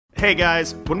Hey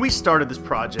guys, when we started this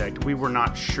project, we were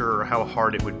not sure how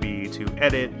hard it would be to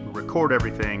edit, record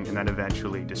everything, and then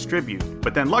eventually distribute.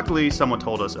 But then luckily, someone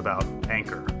told us about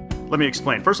Anchor. Let me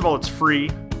explain. First of all, it's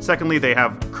free. Secondly, they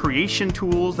have creation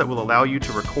tools that will allow you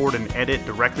to record and edit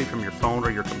directly from your phone or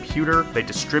your computer. They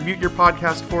distribute your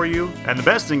podcast for you. And the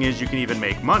best thing is you can even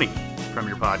make money from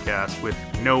your podcast with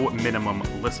no minimum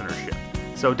listenership.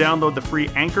 So download the free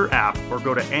Anchor app or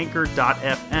go to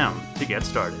anchor.fm to get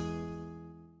started.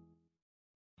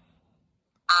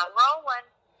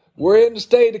 We're in a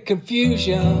state of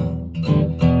confusion.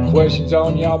 Questions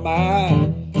on your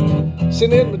mind.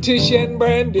 Send in Letitia and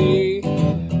Brandy.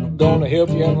 Gonna help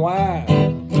you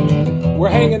unwind. We're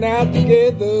hanging out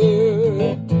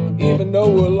together, even though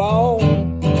we're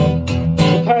alone.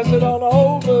 So pass it on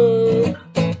over.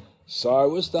 Sorry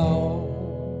we're stoned.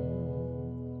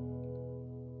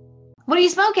 What are you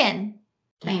smoking?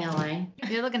 Family.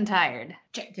 You're looking tired.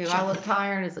 Do I look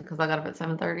tired? Is it because I got up at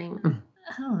 7:30?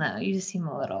 I don't know. You just seem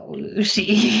a little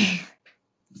whooshy.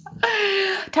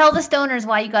 Tell the stoners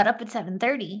why you got up at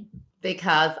 7:30.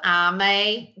 Because I'm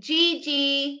a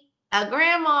Gigi, a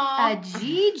grandma. A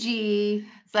Gigi.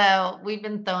 So we've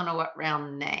been throwing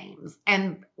around names.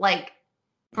 And like,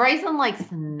 Grayson likes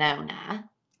Nona.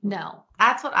 No.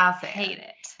 That's what I said. Hate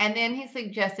it. And then he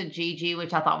suggested Gigi,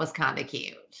 which I thought was kind of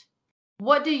cute.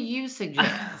 What do you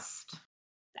suggest?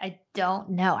 I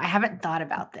don't know. I haven't thought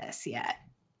about this yet.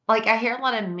 Like, I hear a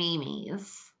lot of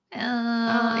memes.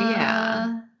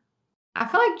 Yeah. I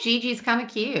feel like Gigi's kind of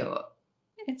cute.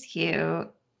 It's cute.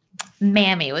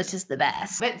 Mammy was just the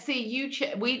best. But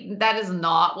see, that is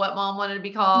not what Mom wanted to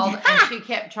be called. And she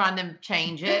kept trying to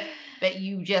change it, but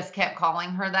you just kept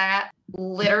calling her that.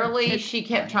 Literally, she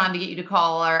kept trying to get you to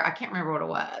call her. I can't remember what it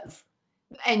was.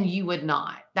 And you would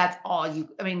not. That's all you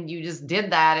just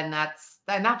did that. And I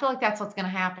feel like that's what's going to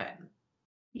happen.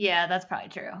 Yeah, that's probably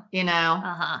true. You know?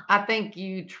 Uh-huh. I think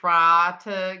you try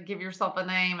to give yourself a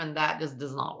name and that just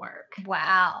does not work.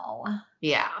 Wow.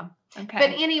 Yeah. Okay. But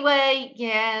anyway,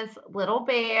 yes, little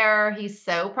bear. He's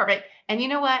so perfect. And you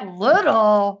know what?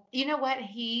 Little. You know what?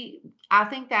 I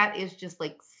think that is just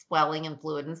like swelling and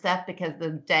fluid and stuff because the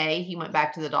day he went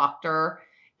back to the doctor,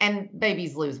 and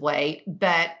babies lose weight,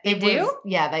 but they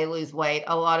lose weight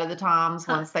a lot of the times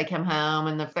once they come home,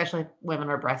 and especially if women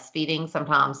are breastfeeding,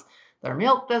 sometimes their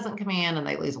milk doesn't come in and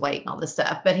they lose weight and all this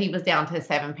stuff. But he was down to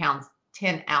 7 pounds,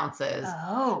 10 ounces.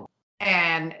 Oh.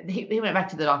 And he went back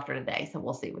to the doctor today, so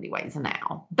we'll see what he weighs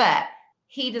now. But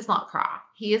he does not cry.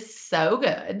 He is so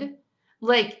good.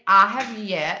 Like, I have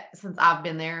yet, since I've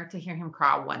been there, to hear him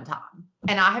cry one time.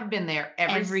 And I have been there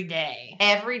every day.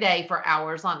 Every day for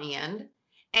hours on end.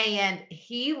 And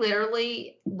he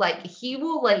literally, he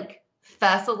will,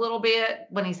 fuss a little bit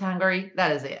when he's hungry.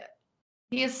 That is it.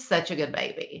 He is such a good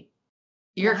baby.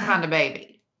 Your kind of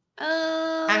baby.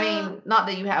 I mean, not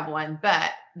that you have one,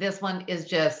 but this one is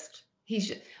just,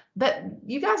 but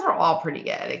you guys are all pretty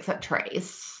good, except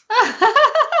Trace.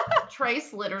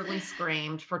 Trace literally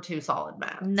screamed for 2 solid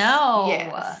months. No.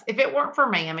 Yes. If it weren't for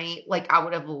Mammy, I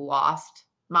would have lost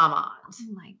my mind.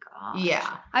 Oh my gosh.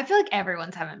 Yeah. I feel like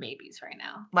everyone's having babies right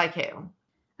now. Like who?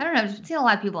 I don't know. I've seen a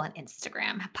lot of people on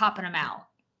Instagram popping them out.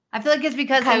 I feel like it's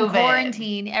because COVID. in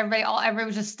quarantine, everybody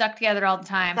was just stuck together all the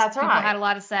time. That's People right. had a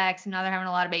lot of sex, and now they're having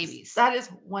a lot of babies. That is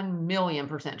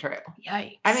 1,000,000% true.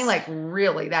 Yikes. I mean,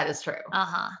 really, that is true.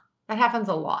 Uh-huh. That happens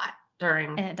a lot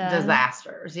during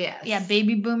disasters. Yes. Yeah,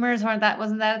 baby boomers,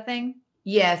 wasn't that a thing?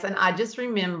 Yes, and I just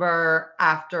remember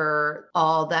after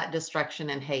all that destruction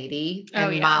in Haiti,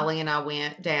 and Miley and I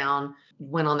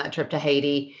went on that trip to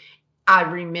Haiti, I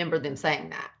remember them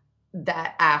saying that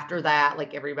after that,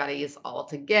 everybody is all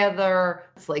together.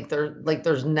 It's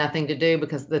there's nothing to do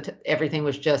because everything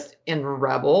was just in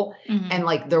rubble. Mm-hmm.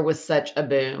 And there was such a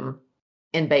boom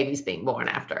in babies being born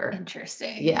after.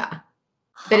 Interesting. Yeah.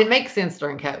 But it makes sense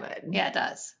during COVID. Yeah, it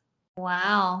does.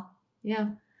 Wow.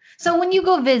 Yeah. So when you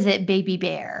go visit baby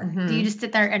bear, do you just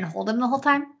sit there and hold him the whole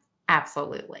time?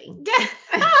 Absolutely.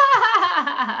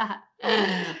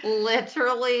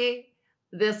 Literally.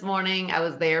 This morning, I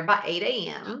was there by 8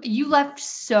 a.m. You left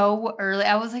so early.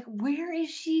 I was like, where is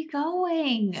she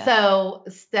going? So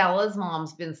Stella's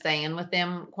mom's been staying with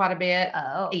them quite a bit.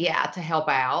 Oh. Yeah, to help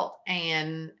out.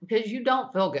 And because you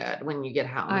don't feel good when you get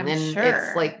home. I'm and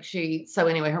sure. It's so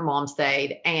anyway, her mom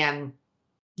stayed. And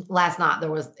last night it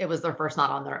was their first night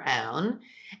on their own.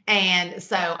 And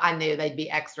so I knew they'd be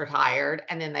extra tired.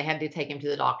 And then they had to take him to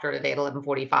the doctor today at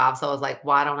 11:45. So I was like,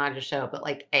 why don't I just show up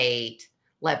at 8?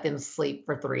 Let them sleep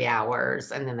for 3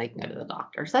 hours, and then they can go to the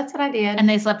doctor. So that's what I did. And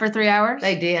they slept for 3 hours?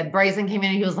 They did. Brazen came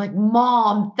in and he was like,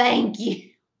 Mom, thank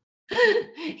you.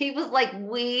 He was like,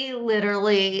 we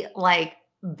literally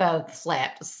both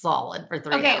slept solid for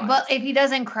 3 Okay, hours. but if he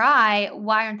doesn't cry,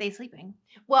 why aren't they sleeping?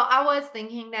 Well, I was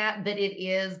thinking that, but it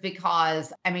is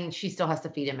because, I mean, she still has to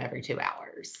feed him every 2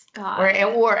 hours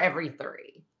or every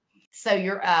 3. So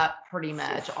you're up pretty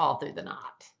much all through the night.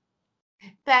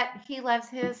 But he loves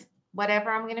his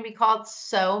whatever I'm going to be called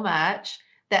so much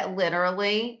that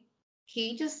literally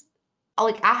he just,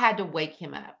 like, I had to wake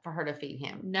him up for her to feed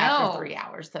him after 3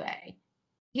 hours today.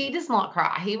 He does not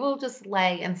cry. He will just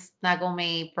lay and snuggle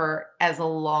me for as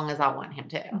long as I want him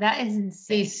to. That is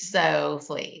insane. He's so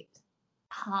sweet.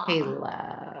 Huh. He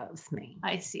loves me.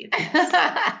 I see this.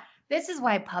 This is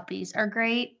why puppies are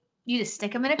great. You just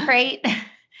stick them in a crate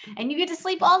and you get to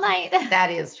sleep all night.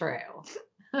 That is true.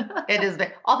 It is.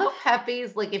 Although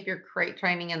puppies, like if you're crate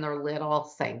training and they're little,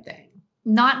 same thing.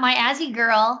 Not my Azzy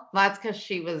girl. Well, that's because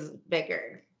she was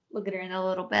bigger. Look at her in a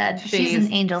little bed. She's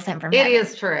an angel sent from It heaven.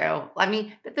 is true. I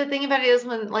mean, but the thing about it is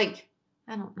when, like,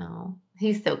 I don't know.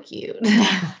 He's so cute.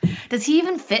 Does he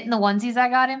even fit in the onesies I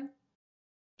got him?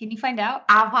 Can you find out?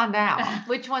 I'll find out.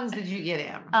 Which ones did you get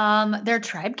him? They're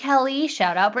Tribe Kelly.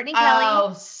 Shout out Brittany Kelly.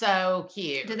 Oh, so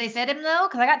cute. Do they fit him though?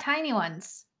 Because I got tiny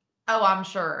ones. Oh, I'm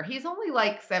sure. He's only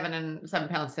like 7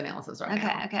 pounds 10 ounces right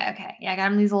now. Okay. Yeah, I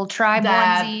got him these little Tribe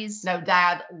onesies. No,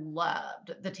 Dad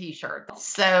loved the t-shirt.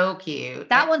 So cute.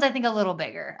 That one's I think a little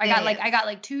bigger. I got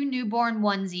like 2 newborn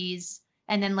onesies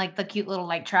and then like the cute little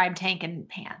like Tribe tank and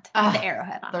pant with the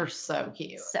arrowhead on. They're so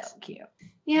cute. So cute.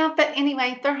 Yeah, but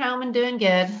anyway, they're home and doing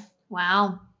good.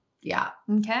 Wow. Yeah.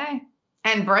 Okay.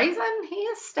 And Brazen, he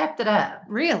has stepped it up.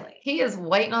 Really? He is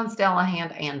waiting on Stella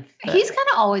hand and foot. He's kind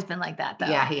of always been like that, though.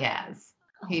 Yeah, he has.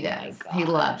 He does. He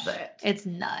loves it. It's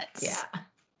nuts. Yeah.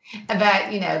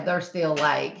 But, they're still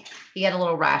like, he had a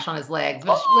little rash on his legs,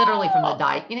 which literally from the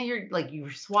diet.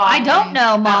 You're swaddling. I don't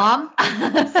know, Mom.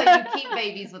 So you keep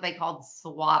babies what they call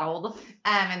swaddled.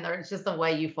 And it's just the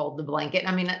way you fold the blanket.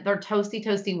 I mean, they're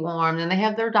toasty warm, and they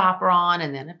have their diaper on,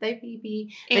 and then if they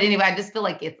pee. But anyway, I just feel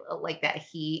like it's like that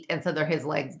heat. And so his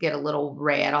legs get a little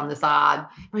red on the side.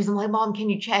 And I'm like, Mom, can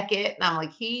you check it? And I'm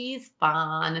like, he's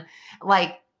fine.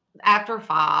 Like, after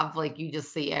 5, like you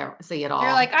just see it all.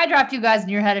 You're like, I dropped you guys in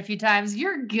your head a few times.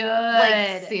 You're good.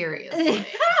 Like, seriously.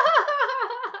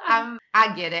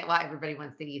 I get it why everybody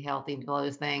wants to eat healthy and do all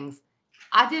those things.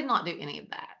 I did not do any of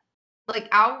that. Like,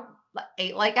 I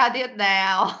ate like I did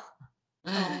now.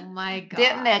 Oh my God.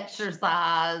 Didn't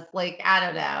exercise. Like, I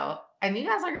don't know. And you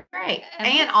guys are great.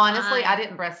 And honestly, I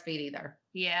didn't breastfeed either.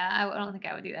 Yeah, I don't think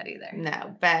I would do that either.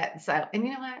 No, but and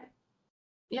you know what?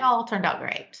 Y'all turned out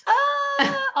great.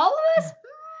 All of us?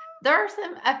 There are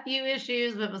a few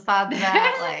issues, but besides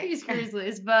that, like, a few screws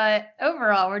loose, but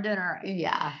overall, we're doing all right.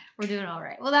 Yeah. We're doing all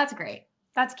right. Well, that's great.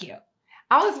 That's cute.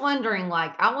 I was wondering,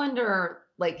 I wonder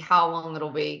how long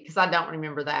it'll be, because I don't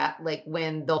remember that, like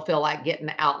when they'll feel like getting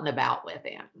out and about with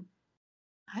him.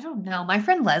 I don't know. My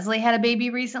friend Leslie had a baby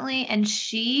recently, and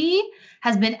she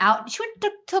has been out. She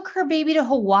took her baby to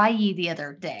Hawaii the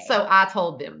other day. So I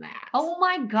told them that. Oh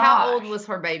my God. How old was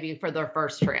her baby for their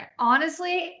first trip?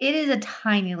 Honestly, it is a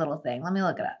tiny little thing. Let me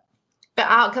look it up.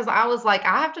 But because I was like,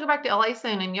 I have to go back to LA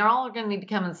soon, and y'all are going to need to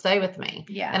come and stay with me.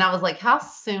 Yeah. And I was like, how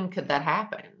soon could that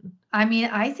happen? I mean,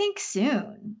 I think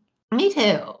soon. Me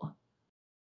too.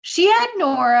 She had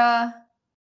Nora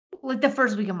like the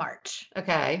first week of March.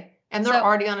 Okay. And they're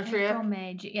already on a trip? April,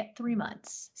 May, June, 3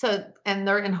 months. So, and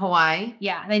they're in Hawaii?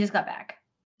 Yeah, they just got back.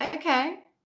 Okay.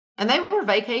 And they were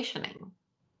vacationing.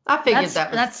 I figured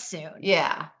that's soon.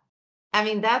 Yeah. I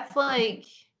mean, that's like,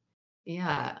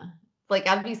 yeah. Like,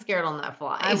 I'd be scared on that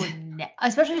flight. I would,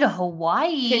 especially to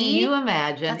Hawaii. Can you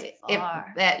imagine if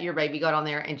that your baby got on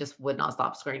there and just would not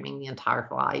stop screaming the entire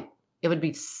flight? It would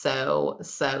be so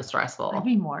stressful. I'd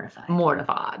be mortified.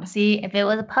 Mortified. See, if it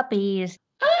was puppies.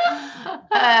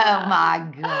 Oh my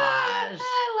gosh.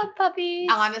 I love puppies.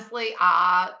 Honestly,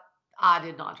 I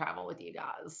did not travel with you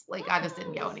guys. Like, I just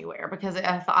didn't go anywhere because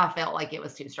I felt like it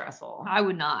was too stressful. I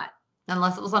would not.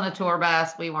 Unless it was on a tour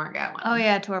bus, we weren't going. Oh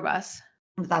yeah, tour bus.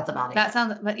 That's about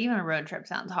it. But even a road trip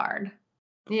sounds hard.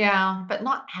 Yeah, but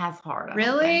not as hard.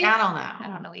 Really? I don't know. I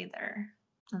don't know either.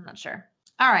 I'm not sure.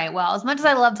 All right. Well, as much as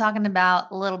I love talking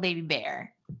about little baby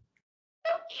bear.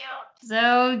 So cute.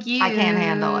 So cute. I can't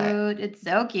handle it. It's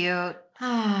so cute.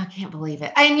 I can't believe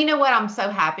it. And you know what? I'm so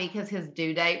happy because his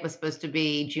due date was supposed to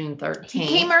be June 13th. He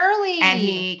came early. And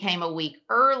he came a week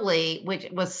early, which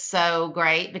was so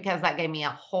great because that gave me a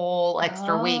whole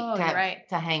extra week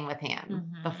to hang with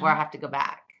him before I have to go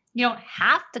back. You don't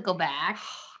have to go back.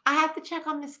 I have to check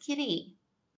on Miss Kitty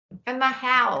in my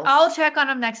house. I'll check on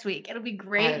him next week. It'll be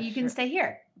great. You can stay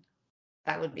here.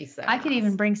 That would be so I could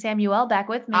even bring Samuel back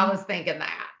with me. I was thinking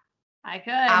that. I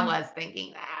could. I was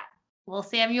thinking that. Little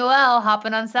Samuel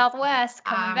hopping on Southwest,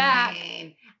 coming back.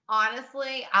 mean,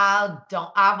 honestly, I've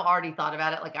already thought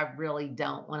about it. Like, I really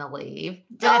don't want to leave.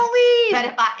 Don't leave. But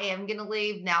if I am going to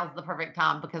leave, now's the perfect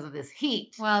time because of this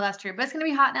heat. Well, that's true. But it's going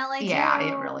to be hot in LA too. Yeah,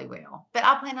 it really will. But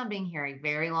I plan on being here a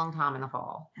very long time in the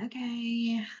fall.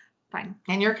 Okay. Fine.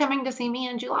 And you're coming to see me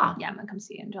in July. Yeah, I'm going to come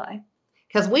see you in July.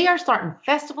 Because we are starting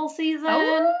festival season.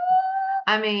 Oh.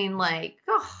 I mean, like,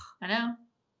 I know.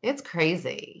 it's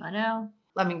crazy. I know.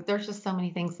 I mean, there's just so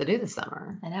many things to do this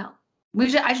summer. I know.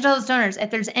 I should tell the stoners,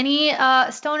 if there's any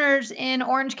stoners in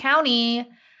Orange County,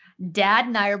 Dad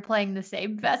and I are playing the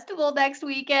same festival next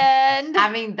weekend. I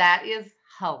mean, that is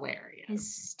hilarious.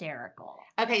 Hysterical.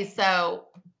 Okay, so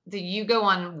do you go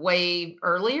on way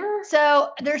earlier?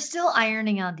 So they're still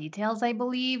ironing out details, I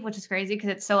believe, which is crazy because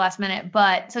it's so last minute.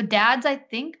 But so Dad's, I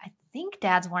think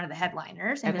Dad's one of the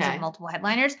headliners, and there's Okay. like multiple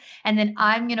headliners, and then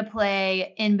I'm gonna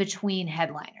play in between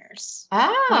headliners,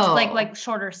 Oh, which like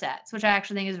shorter sets, which I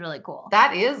actually think is really cool.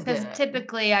 that is Because good.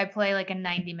 typically I play like a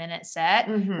 90-minute set,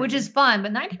 Mhm. which is fun,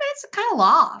 but 90 minutes is kind of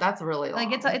long. That's really long.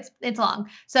 Like it's long.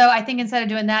 So I think instead of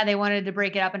doing that, they wanted to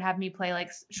break it up and have me play like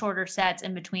shorter sets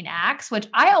in between acts, which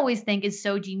I always think is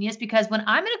so genius because when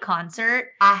I'm at a concert,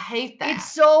 I hate that.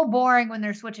 it's so boring when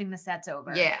they're switching the sets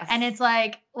over. Yes. And it's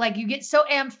like you get so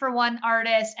amped for one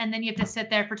artist and then you have to sit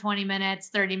there for 20 minutes,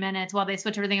 30 minutes while they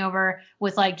switch everything over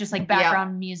with like just like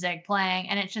background music playing.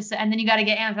 And it's just, and then you got to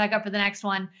get amped back up for the next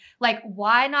one. Like,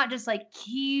 why not just like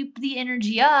keep the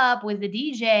energy up with the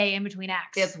DJ in between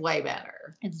acts? It's way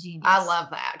better. It's genius. I love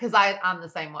that because I'm the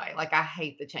same way. Like, I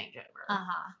hate the changeover.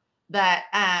 Uh-huh. But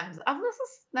this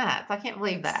is nuts. I can't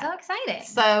believe that. So exciting.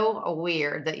 So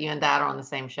weird that you and Dad are on the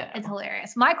same show. It's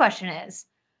hilarious. My question is,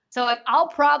 so like I'll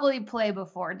probably play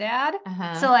before Dad.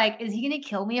 Uh-huh. So like, is he gonna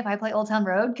kill me if I play Old Town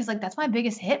Road? Because like that's my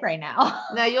biggest hit right now.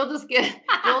 No, you'll just get him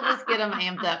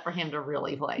amped up for him to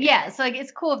really play. Yeah, so like it's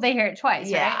cool if they hear it twice,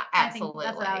 Yeah, right? absolutely.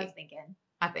 That's what I was thinking.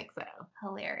 I think so.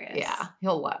 Hilarious. Yeah,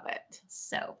 he'll love it.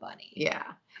 So funny. Yeah.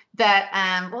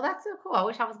 That well, that's so cool. I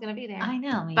wish I was going to be there. I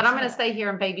know. But I'm going to stay here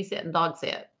and babysit and dog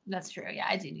sit. That's true. Yeah,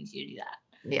 I do need you to do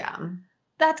that. Yeah.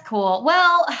 That's cool.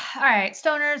 Well, all right,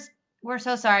 stoners. We're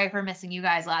so sorry for missing you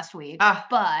guys last week.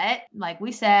 But like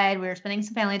we said, we were spending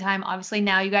some family time. Obviously,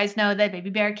 now you guys know that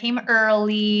Baby Bear came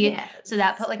early. Yes. So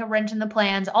that put like a wrench in the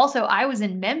plans. Also, I was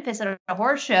in Memphis at a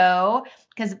horse show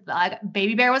because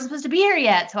Baby Bear wasn't supposed to be here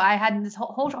yet. So I had this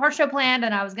whole horse show planned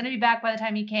and I was going to be back by the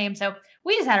time he came. So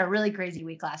we just had a really crazy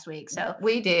week last week. So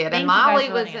we did. And Molly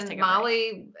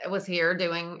was here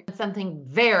doing something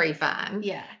very fun.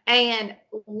 Yeah. And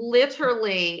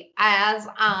literally as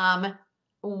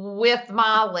with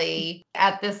Molly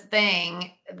at this thing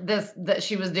that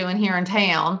she was doing here in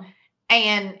town.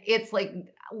 And it's like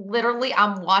literally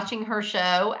I'm watching her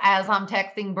show as I'm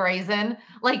texting Brazen,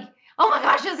 like, oh my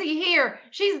gosh, is he here?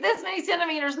 She's this many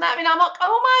centimeters. And I'm like,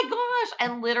 oh my gosh.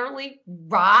 And literally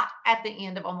right at the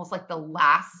end of almost like the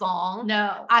last song,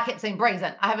 I kept saying,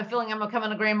 Brazen, I have a feeling I'm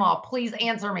becoming a grandma. Please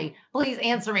answer me. Please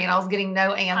answer me. And I was getting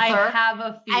no answer. I have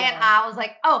a feeling. And I was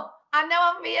like, oh, I know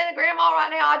I'm being a grandma right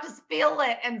now. I just feel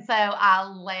it. And so I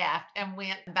left and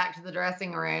went back to the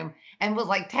dressing room and was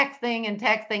like texting.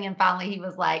 And finally he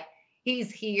was like,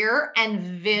 he's here.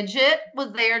 And Vidget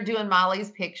was there doing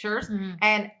Molly's pictures. Mm-hmm.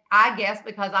 And I guess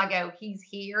because I go, he's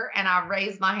here. And I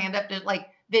raised my hand up to like,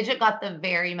 Vidget got the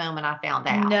very moment I found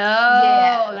out. No,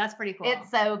 yes. That's pretty cool. It's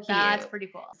so cute. That's pretty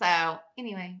cool. So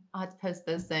anyway, I'll have to post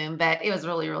those soon, but it was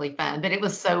really, really fun. But it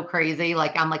was so crazy.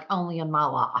 Like I'm like, only in my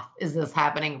life is this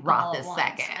happening right this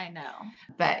second. I know.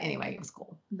 But anyway, it was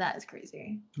cool. That is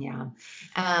crazy. Yeah.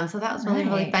 So that was really,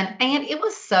 really fun. And it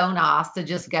was so nice to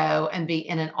just go and be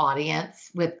in an audience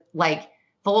with like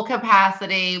full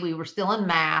capacity. We were still in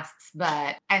masks,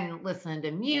 and listening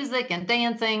to music and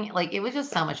dancing. Like it was just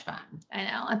so much fun. I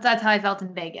know. That's how I felt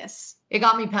in Vegas. It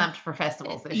got me pumped for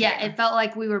festivals this year. Yeah, it felt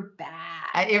like we were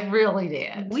back. It really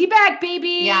did. We back,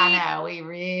 baby. Yeah, I know. We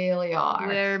really are.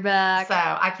 We're back. So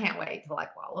I can't wait to like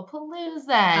Lollapalooza.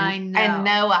 I know. And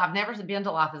Noah, I've never been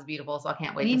to Life is Beautiful, so I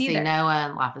can't wait to see Noah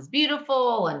and Life is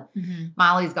Beautiful. And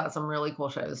Miley's got some really cool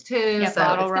shows too. Yeah, so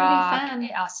Bottle it's Rock, gonna be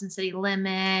fun. Austin City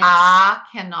Limits. I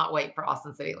cannot wait for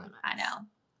Austin City Limits. I know.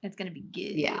 It's going to be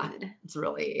good. Yeah, it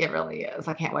really is.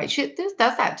 I can't wait. This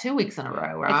does that 2 weeks in a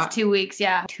row, right? It's 2 weeks.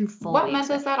 Yeah. 2 full weeks. What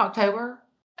month is that? October?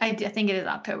 I think it is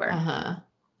October. Uh-huh.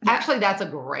 Yeah. Actually, that's a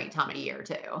great time of year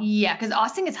too. Yeah, because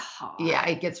Austin is hot. Yeah,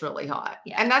 it gets really hot.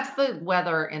 Yeah. And that's the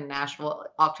weather in Nashville.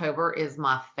 October is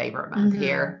my favorite month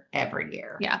here every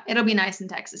year. Yeah, it'll be nice in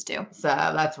Texas too. So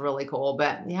that's really cool.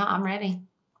 But yeah, I'm ready.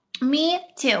 Me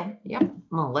too. Yep.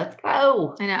 Well, let's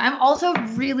go. I know. I'm also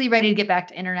really ready to get back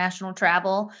to international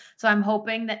travel. So I'm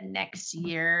hoping that next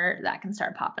year that can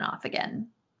start popping off again.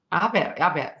 I bet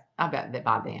that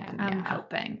by then. I'm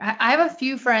hoping. I have a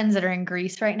few friends that are in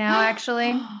Greece right now,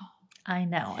 actually. I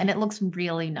know. And it looks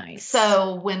really nice.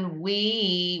 So when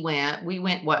we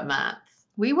went what month?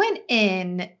 We went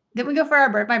in. Did we go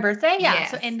for my birthday? Yeah.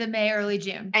 Yes. So into May, early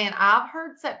June. And I've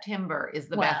heard September is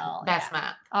the best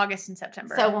month. August and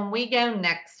September. So when we go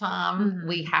next time,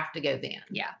 we have to go then.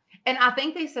 Yeah. And I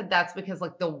think they said that's because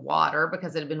like the water,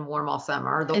 because it had been warm all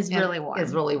summer, is really warm.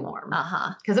 Is really warm.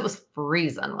 Because it was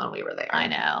freezing when we were there. I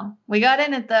know. We got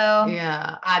in it though.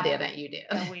 Yeah, I didn't. You did.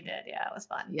 Oh, we did. Yeah, it was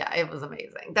fun. Yeah, it was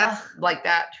amazing. That's like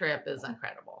that trip is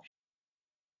incredible.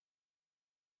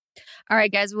 All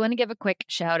right, guys, we want to give a quick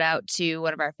shout out to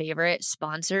one of our favorite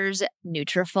sponsors,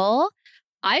 Nutrafol.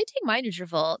 I take my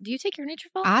Nutrafol. Do you take your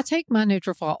Nutrafol? I take my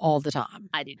Nutrafol all the time.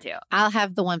 I do too. I'll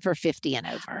have the one for 50 and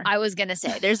over. I was going to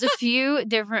say, there's a few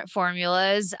different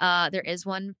formulas. There is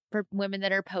one for women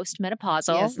that are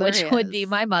postmenopausal, which would be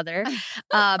my mother.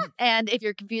 And if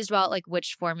you're confused about like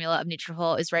which formula of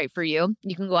Nutrafol is right for you,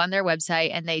 you can go on their website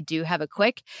and they do have a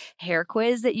quick hair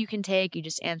quiz that you can take. You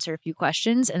just answer a few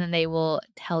questions and then they will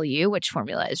tell you which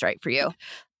formula is right for you.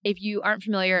 If you aren't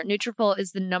familiar, Nutrafol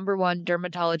is the #1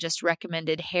 dermatologist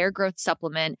recommended hair growth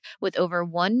supplement with over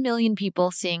 1 million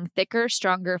people seeing thicker,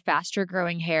 stronger, faster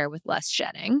growing hair with less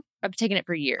shedding. I've taken it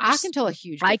for years. I can tell a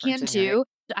huge difference. I can too.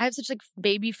 I have such like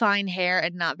baby fine hair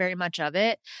and not very much of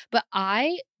it, but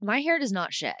my hair does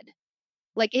not shed.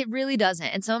 Like it really doesn't.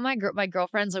 And some of my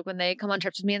girlfriends, like when they come on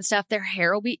trips with me and stuff, their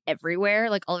hair will be everywhere,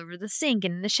 like all over the sink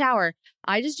and in the shower.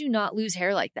 I just do not lose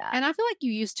hair like that. And I feel like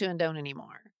you used to and don't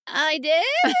anymore. I did.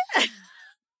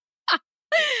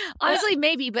 Honestly,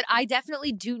 maybe, but I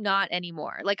definitely do not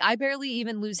anymore. Like I barely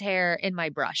even lose hair in my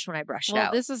brush when I brush it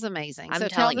out. This is amazing. I'm so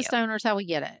tell the stoners how we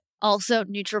get it. Also,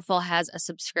 Nutrafol has a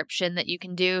subscription that you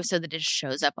can do so that it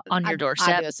shows up on your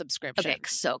doorstep. I do a subscription. Okay,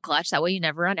 so clutch. That way you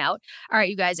never run out. All right,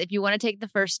 you guys, if you want to take the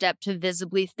first step to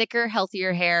visibly thicker,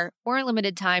 healthier hair for a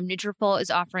limited time, Nutrafol is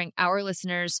offering our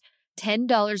listeners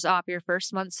 $10 off your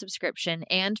first month subscription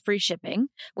and free shipping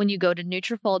when you go to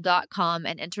Nutrafol.com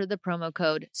and enter the promo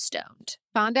code STONED.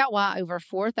 Find out why over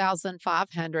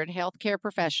 4,500 healthcare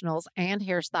professionals and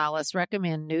hairstylists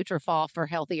recommend Nutrafol for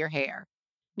healthier hair.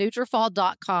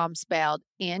 Nutrafol.com spelled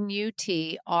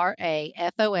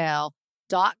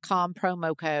Nutrafol.com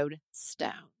promo code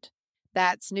STONED.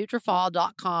 That's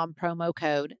Nutrafol.com promo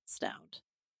code STONED.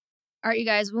 All right, you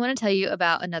guys, we want to tell you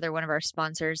about another one of our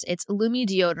sponsors. It's Lumi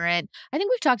Deodorant. I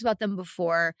think we've talked about them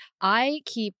before. I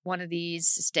keep one of these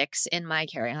sticks in my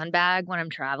carry-on bag when I'm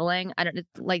traveling. I don't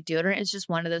like deodorant. It's just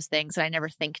one of those things that I never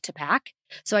think to pack.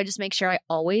 So I just make sure I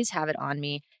always have it on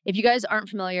me. If you guys aren't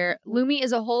familiar, Lumi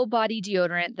is a whole body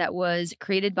deodorant that was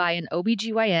created by an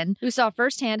OBGYN who saw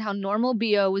firsthand how normal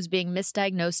BO was being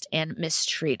misdiagnosed and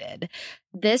mistreated.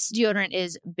 This deodorant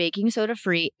is baking soda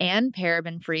free and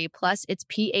paraben free, plus it's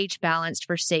pH balanced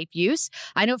for safe use.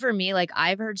 I know for me, like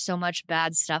I've heard so much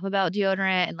bad stuff about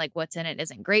deodorant and like what's in it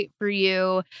isn't great for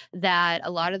you that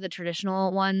a lot of the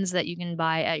traditional ones that you can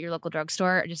buy at your local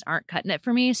drugstore just aren't cutting it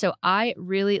for me. So I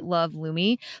really love Lumi.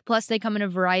 Plus they come in a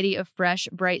variety of fresh,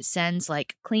 bright scents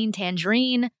like clean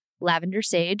tangerine, lavender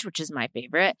sage, which is my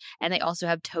favorite, and they also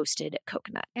have toasted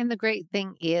coconut. And the great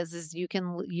thing is you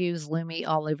can use Lumi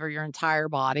all over your entire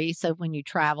body. So when you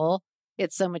travel,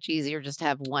 it's so much easier just to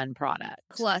have one product.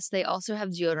 Plus, they also have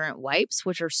deodorant wipes,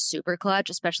 which are super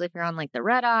clutch, especially if you're on like the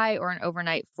red eye or an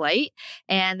overnight flight.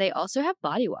 And they also have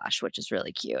body wash, which is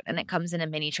really cute. And it comes in a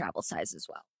mini travel size as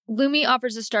well. Lumi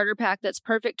offers a starter pack that's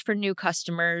perfect for new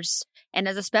customers. And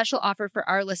as a special offer for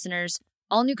our listeners,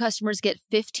 all new customers get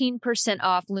 15%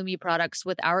 off Lumi products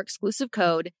with our exclusive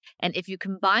code. And if you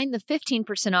combine the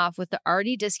 15% off with the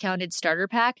already discounted starter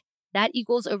pack, that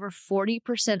equals over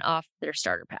 40% off their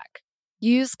starter pack.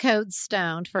 Use code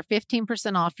STONED for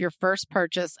 15% off your first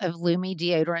purchase of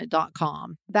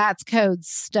LumiDeodorant.com. That's code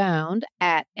STONED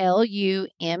at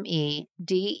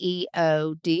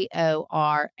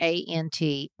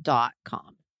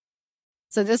LumiDeodorant.com.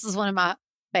 So this is one of my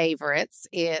favorites.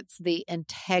 It's the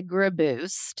Integra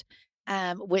Boost,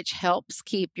 which helps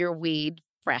keep your weed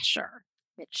fresher.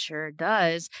 It sure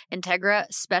does. Integra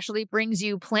specially brings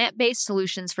you plant-based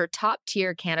solutions for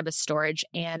top-tier cannabis storage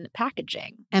and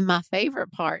packaging. And my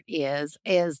favorite part is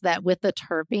that with the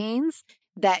terpenes,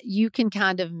 that you can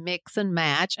kind of mix and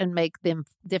match and make them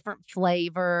different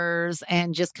flavors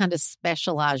and just kind of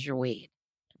specialize your weed.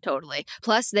 Totally.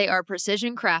 Plus, they are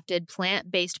precision crafted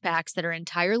plant-based packs that are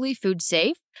entirely food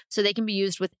safe, so they can be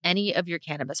used with any of your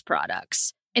cannabis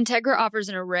products. Integra offers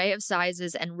an array of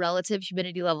sizes and relative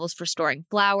humidity levels for storing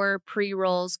flour,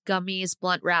 pre-rolls, gummies,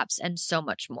 blunt wraps, and so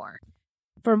much more.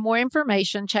 For more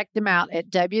information, check them out at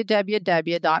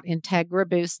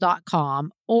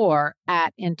www.integraboost.com or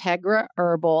at Integra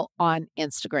Herbal on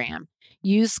Instagram.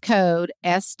 Use code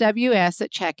SWS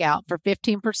at checkout for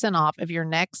 15% off of your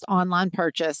next online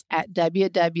purchase at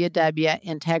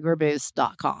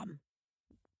www.integraboost.com.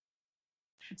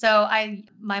 So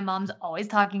my mom's always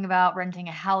talking about renting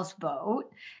a houseboat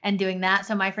and doing that.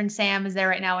 So my friend Sam is there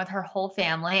right now with her whole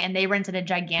family, and they rented a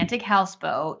gigantic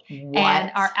houseboat and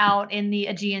are out in the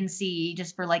Aegean Sea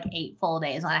just for like 8 full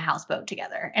days on a houseboat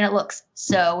together. And it looks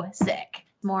so sick.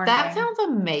 That sounds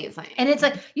amazing. And it's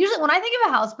like, usually when I think of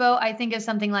a houseboat, I think of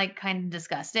something like kind of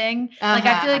disgusting. Like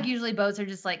I feel like usually boats are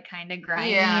just like kind of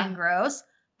grimy and gross.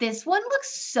 This one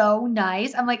looks so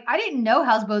nice. I'm like, I didn't know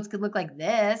houseboats could look like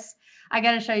this. I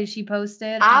gotta show you. She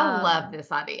posted. I love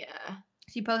this idea.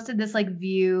 She posted this like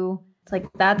view. It's like,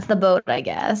 that's the boat, I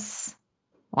guess.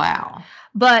 Wow.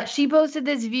 But she posted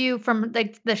this view from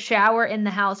like the shower in the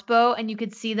houseboat, and you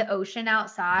could see the ocean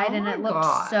outside, and it looked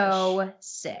so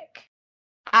sick.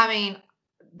 I mean,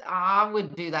 I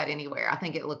would do that anywhere. I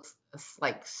think it looks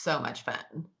like so much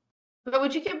fun. But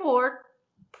would you get bored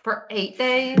for 8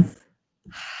 days?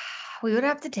 We would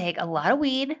have to take a lot of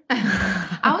weed.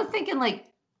 I was thinking like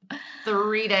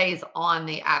 3 days on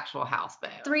the actual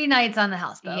houseboat. 3 nights on the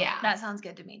houseboat. Yeah. That sounds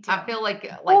good to me too. I feel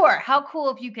like or how cool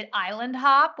if you could island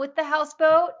hop with the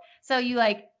houseboat. So you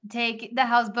like take the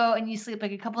houseboat and you sleep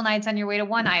like a couple nights on your way to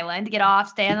one island, get off,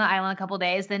 stay on the island a couple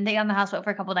days, then stay on the houseboat for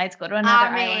a couple nights, go to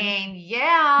another island.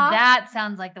 Yeah. That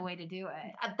sounds like the way to do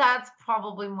it. That's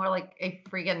probably more like a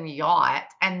freaking yacht.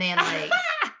 And then like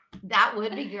that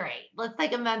would be great. Let's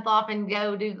take a month off and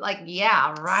go do like,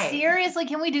 yeah, right. Seriously,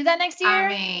 can we do that next year? I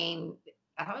mean,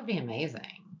 that would be amazing.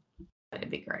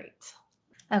 It'd be great.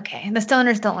 Okay, the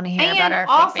stoners don't want to hear about our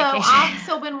also, fake vacation. I've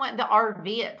still been wanting to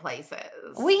RV at places.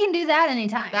 We can do that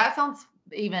anytime. That sounds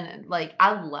even like,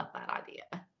 I love that idea.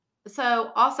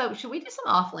 So also, should we do some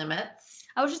off limits?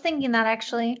 I was just thinking that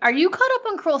actually. Are you caught up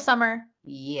on Cruel Summer?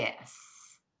 Yes.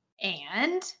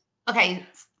 And? Okay,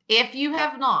 if you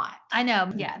have not. I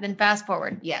know. Yeah, then fast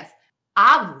forward. Yes.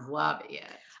 I love it.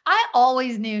 I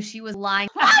always knew she was lying.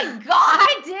 My God.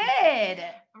 I did.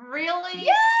 Really?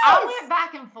 Yes. I went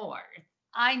back and forth.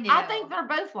 I knew. I think they're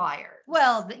both liars.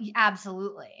 Well,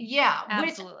 absolutely. Yeah,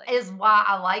 absolutely. Which is why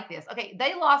I like this. Okay,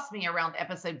 they lost me around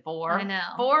episode 4. I know.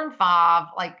 4 and 5,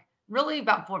 like really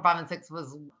about 4, 5, and 6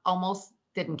 was almost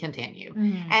didn't continue.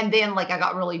 Mm-hmm. And then like I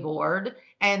got really bored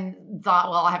and thought,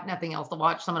 well, I have nothing else to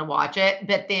watch, so I'm gonna watch it.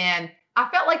 But then I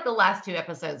felt like the last 2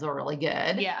 episodes were really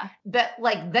good. Yeah. But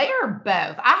like they are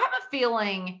both. I have a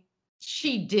feeling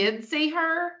she did see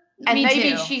her. And Me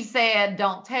maybe too. she said,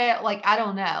 don't tell, like, I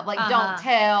don't know, like, Uh-huh. don't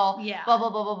tell, Yeah. blah, blah,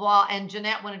 blah, blah, blah. And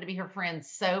Jeanette wanted to be her friend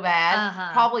so bad,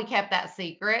 Uh-huh. probably kept that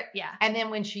secret. Yeah. And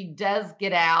then when she does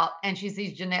get out and she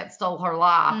sees Jeanette stole her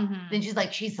life, Mhm. then she's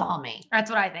like, she saw me. That's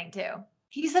what I think too.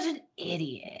 He's such an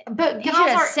idiot. But He should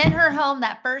guys have are, sent her home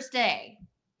that first day.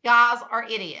 guys are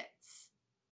idiots.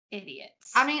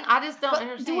 Idiots. I mean, I just don't But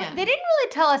understand. they didn't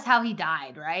really tell us how he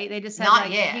died, right? They just said Not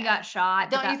like yet. he got shot.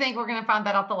 Don't you think we're going to find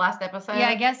that out the last episode? Yeah,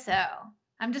 I guess so.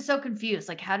 I'm just so confused.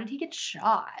 Like, how did he get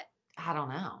shot? I don't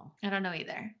know. I don't know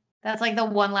either. That's like the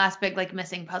one last big like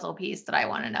missing puzzle piece that I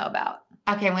want to know about.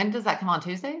 Okay, when does that come on?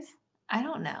 Tuesdays? I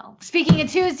don't know. Speaking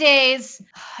of Tuesdays,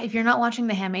 if you're not watching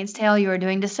The Handmaid's Tale, you are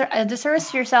doing a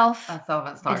disservice to yourself. I still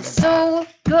haven't started It's that. so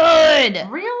good.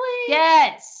 Really?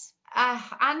 Yes.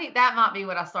 I need, that might be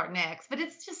what I start next, but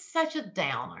it's just such a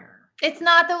downer. It's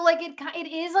not though. Like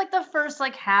it is like the first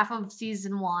like half of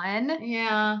season 1.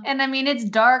 Yeah. And I mean, it's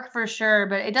dark for sure,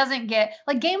 but it doesn't get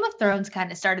like Game of Thrones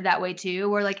kind of started that way too,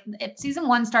 where like if season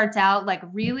 1 starts out like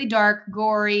really dark,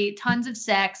 gory, tons of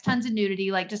sex, tons of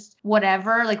nudity, like just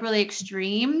whatever, like really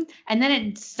extreme. And then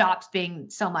it stops being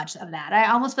so much of that. I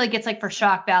almost feel like it's like for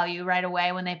shock value right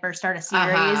away when they first start a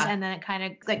series, and then it kind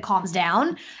of like calms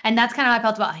down. And that's kind of how I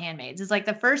felt about Handmaids. It's like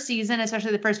the first season,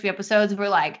 especially the first few episodes, were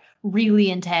like really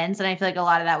intense, and I feel like a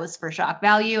lot of that was for shock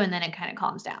value, and then it kind of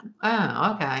calms down.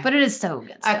 Oh, okay. But it is so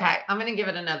good still. Okay, I'm going to give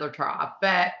it another try.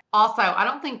 But also, I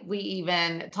don't think we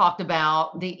even talked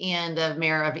about the end of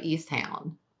Mayor of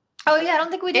Easttown. Oh yeah, I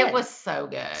don't think we did. It was so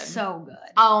good. so good.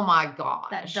 Oh my gosh.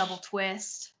 That double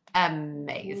twist.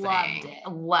 Amazing.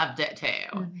 Loved it. Too.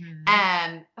 Mhm.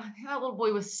 And that little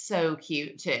boy was so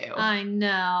cute too. I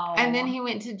know. And then he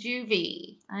went to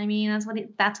juvie. I mean,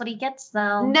 that's what he gets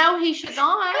though. No, he should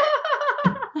not.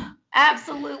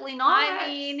 Absolutely not. I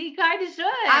mean, he kind of should.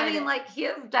 I mean, like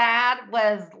his dad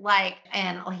was like,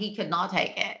 and he could not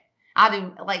take it. I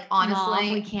do, like, Mom,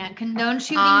 honestly. we can't condone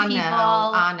shooting I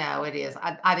people. know it is.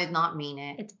 I did not mean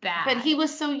it. It's bad. But he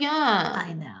was so young.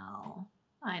 I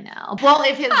know. Well,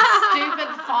 if his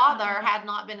stupid father had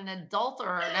not been an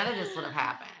adulterer, none of this would have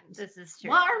happened. This is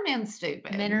true. Why are men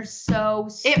stupid? Men are so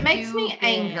stupid. It makes me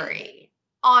angry,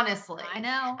 honestly. I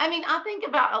know. I mean, I think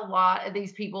about a lot of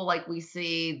these people like we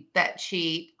see that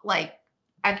cheat, like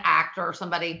an actor or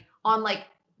somebody on like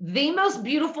the most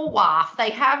beautiful wife.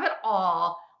 They have it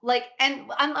all. Like, and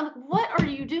I'm like, what are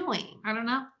you doing? I don't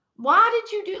know. Why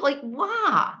did you do, like,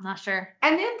 why? Not sure.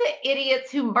 And then the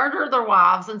idiots who murder their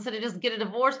wives instead of just get a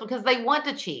divorce because they want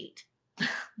to cheat.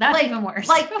 That's like, even worse.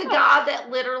 Like the guy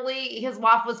that literally, his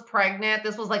wife was pregnant.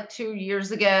 This was like 2 years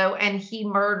ago. And he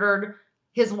murdered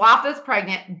his wife that's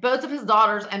pregnant, both of his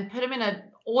daughters, and put them in an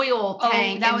oil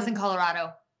tank. That was in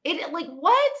Colorado. It, like,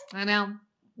 what? I know.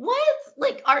 What?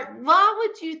 Like, why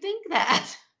would you think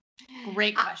that?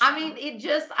 Great question. I mean,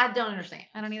 I don't understand.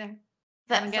 I don't either.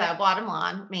 So, bottom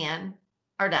line, men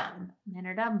are dumb. Men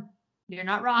are dumb. You're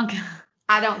not wrong.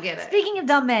 I don't get it. Speaking of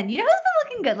dumb men, you know who's been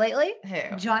looking good lately?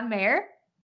 Who? John Mayer.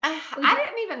 I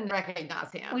didn't even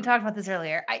recognize him. We talked about this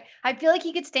earlier. I feel like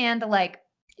he could stand to like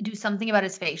do something about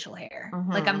his facial hair.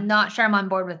 Like I'm not sure I'm on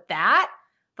board with that,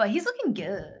 but he's looking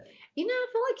good. You know, I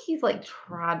feel like he's like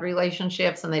tried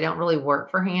relationships and they don't really work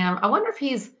for him. I wonder if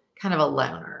he's kind of a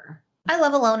loner. I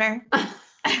love a loner. I'm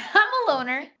a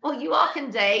loner. Well, you all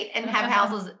can date and have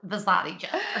houses beside each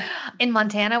other. In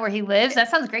Montana, where he lives, that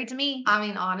sounds great to me. I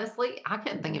mean, honestly, I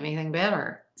couldn't think of anything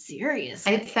better.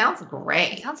 Seriously. It sounds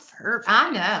great. It sounds perfect.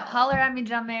 I know. Holler at me,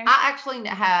 John Mayer. I actually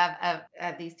have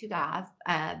these two guys.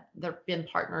 They've been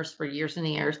partners for years and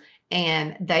years,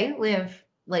 and they live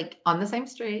like on the same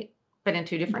street, but in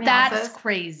two different houses. That's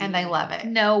crazy. And they love it.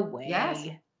 No way. Yes.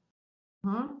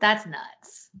 That's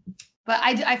nuts. But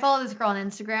I follow this girl on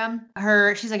Instagram.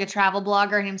 She's like a travel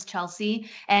blogger. Her name's Chelsea.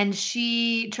 And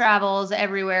she travels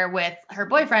everywhere with her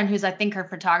boyfriend, who's I think her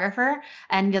photographer,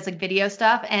 and does like video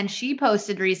stuff. And she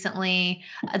posted recently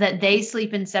that they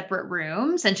sleep in separate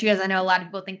rooms. And she goes, I know a lot of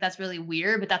people think that's really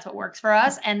weird, but that's what works for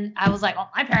us. And I was like,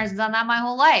 well, my parents have done that my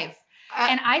whole life.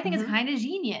 And I think it's kind of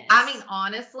genius. I mean,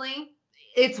 honestly,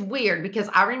 it's weird because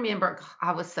I remember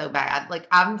I was so bad. Like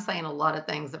I'm saying a lot of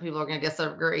things that people are going to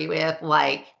disagree with,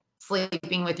 like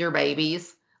sleeping with your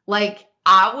babies. Like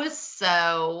I was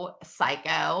so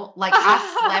psycho. Like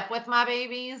I slept with my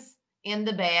babies in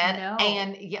the bed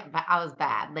and yeah, I was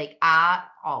bad. Like I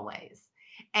always.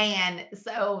 And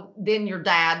so then your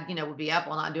dad, would be up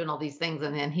all night doing all these things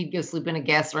and then he'd go sleep in a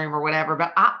guest room or whatever.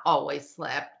 But I always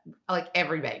slept like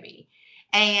every baby.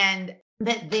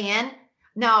 But then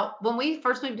now, when we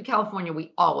first moved to California,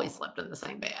 we always slept in the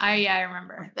same bed. I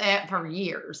remember that for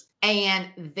years. And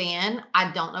then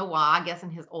I don't know why, I guess in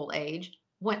his old age,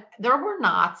 when there were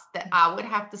nights that I would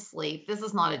have to sleep. This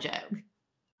is not a joke.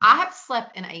 I have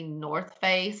slept in a North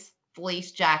Face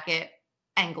fleece jacket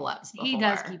and gloves before. He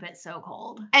does keep it so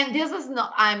cold. And this is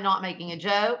not, I'm not making a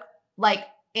joke. Like,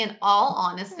 in all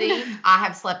honesty, I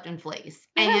have slept in fleece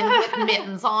and with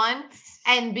mittens on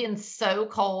and been so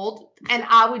cold. And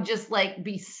I would just like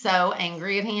be so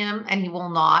angry at him and he will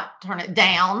not turn it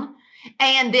down.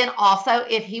 And then also,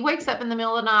 if he wakes up in the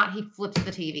middle of the night, he flips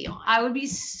the TV on. I would be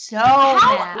so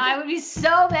mad. I would be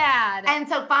so bad. And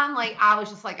so finally, I was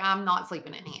just like, I'm not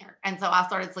sleeping in here. And so I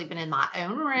started sleeping in my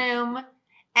own room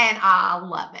and I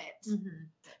love it. Mm-hmm.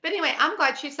 But anyway, I'm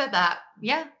glad she said that.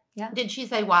 Yeah. Yeah. Did she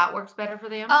say why it works better for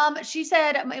them? She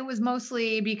said it was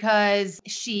mostly because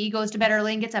she goes to bed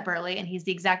early and gets up early, and he's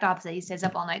the exact opposite. He stays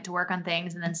up all night to work on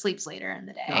things and then sleeps later in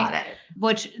the day. Got it.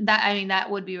 Which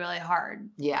that would be really hard.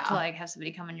 Yeah. To like have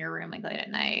somebody come in your room like late at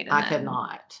night. And I could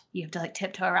not. You have to like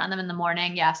tiptoe around them in the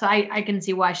morning. Yeah. So I can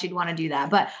see why she'd want to do that.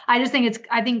 But I just think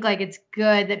it's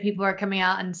good that people are coming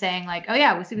out and saying like, oh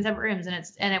yeah, we sleep in separate rooms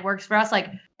and it works for us. Like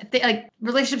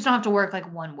relationships don't have to work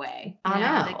like one way. I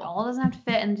know. Like all doesn't have to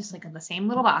fit in just like the same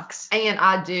little box. And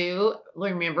I do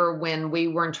remember when we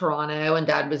were in Toronto and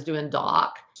Dad was doing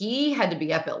doc, he had to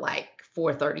be up at like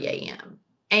 4:30 a.m.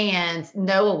 And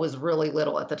Noah was really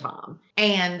little at the time.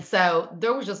 And so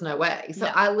there was just no way. So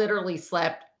I literally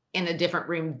slept in a different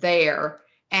room there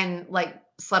and like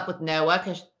slept with Noah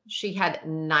because she had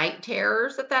night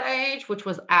terrors at that age, which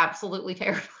was absolutely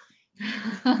terrifying.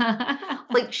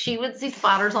 Like she would see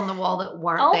spiders on the wall that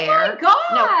weren't there. Oh my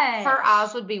god! No, her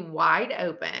eyes would be wide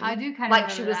open. I do kind of like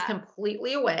she was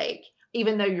completely awake,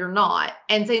 even though you're not,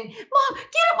 and saying, "Mom, get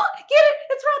it,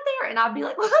 it's right there." And I'd be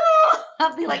like, "Oh!"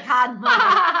 I'd be like hiding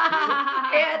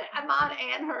mine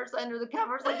and hers under the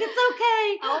covers, like it's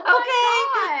okay,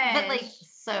 oh okay, but like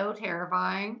so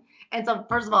terrifying. And so,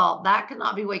 first of all, that could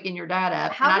not be waking your dad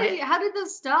up. How did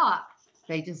those stop?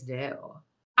 They just do.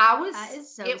 I was. That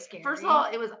is so scary. First of all,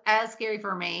 it was as scary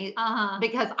for me Uh-huh.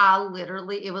 because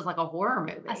it was like a horror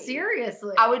movie.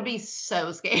 Seriously. I would be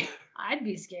so scared. I'd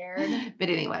be scared. But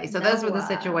anyway, so those were the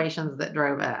situations that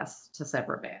drove us to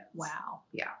separate beds. Wow.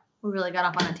 Yeah. We really got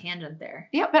off on a tangent there.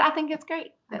 Yeah, but I think it's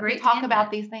great that we talk about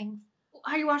these things.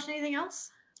 Are you watching anything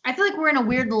else? I feel like we're in a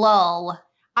weird lull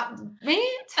Me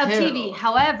too. of TV.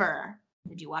 However,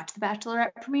 did you watch the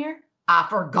Bachelorette premiere? I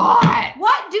forgot.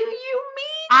 What do you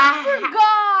mean? I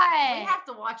forgot. We have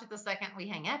to watch it the second we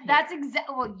hang up. That's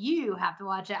exactly. Well, you have to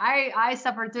watch it. I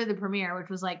suffered through the premiere, which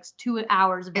was like 2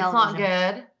 hours of television. It's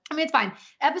not good. I mean, it's fine.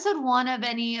 Episode 1 of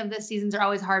any of the seasons are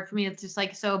always hard for me. It's just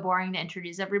like so boring to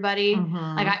introduce everybody.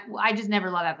 Mm-hmm. Like I just never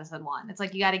love episode 1. It's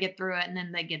like you got to get through it and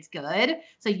then that gets good.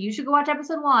 So you should go watch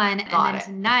episode 1 and then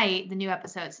tonight the new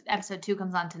episode 2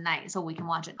 comes on tonight, so we can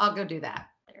watch it. I'll go do that.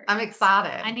 I'm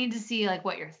excited. I need to see like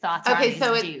what your thoughts are. Okay,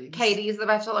 so Katie's the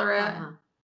Bachelorette. Uh-huh.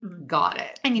 Got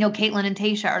it. And Caitlin and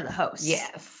Tayshia are the hosts.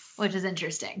 Yes. Which is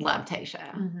interesting. Love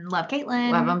Tayshia. Mm-hmm. Love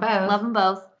Caitlin. Love them both. Love them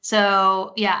both.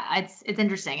 So yeah, it's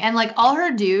interesting. And like all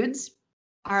her dudes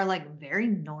are like very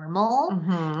normal.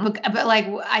 Mm-hmm. But like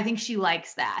I think she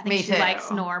likes that. I think Me she too.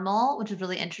 likes normal, which is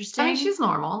really interesting. I mean, she's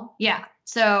normal. Yeah.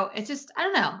 So it's just, I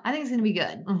don't know. I think it's gonna be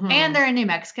good. Mm-hmm. And they're in New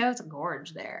Mexico. It's a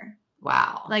gorge there.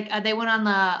 Wow. Like they went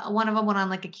on one of them went on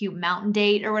like a cute mountain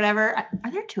date or whatever.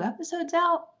 Are there 2 episodes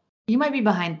out? You might be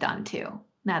behind on 2.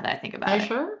 Now that I think about it. Are you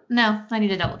sure? No, I need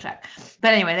to double check.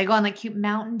 But anyway, they go on like cute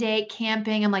mountain date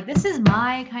camping. I'm like, this is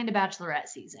my kind of Bachelorette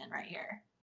season right here.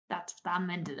 I'm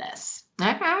into this.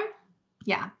 Okay.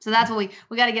 Yeah. So that's what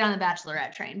we got to get on the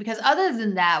Bachelorette train, because other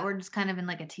than that, we're just kind of in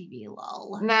like a TV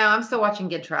lull. No, I'm still watching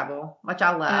Good Trouble, which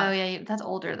I love. Oh yeah, that's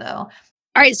older though.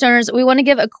 All right, stoners, we want to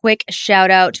give a quick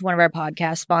shout out to one of our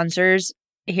podcast sponsors.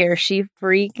 Here she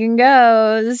freaking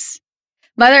goes.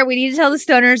 Mother, we need to tell the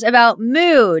stoners about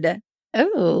Mood.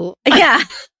 Oh, Yeah.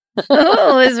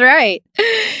 Oh, is right.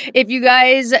 If you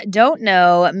guys don't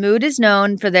know, Mood is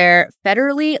known for their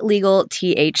federally legal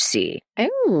THC.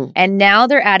 oh. And now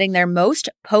they're adding their most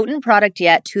potent product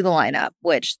yet to the lineup,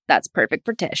 which that's perfect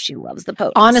for Tish. She loves the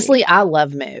potency. Honestly, I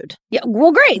love Mood. Yeah,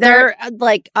 well, great. They're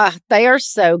they are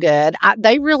so good.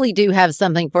 They really do have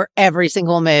something for every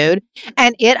single mood.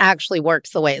 And it actually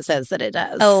works the way it says that it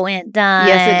does. Oh, it does.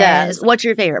 Yes, it does. What's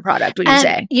your favorite product, would you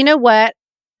say? You know what?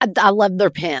 I love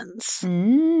their pens.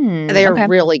 They're Okay.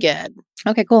 really good.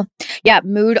 Okay, cool. Yeah,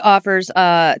 Mood offers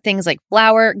things like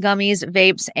flour, gummies,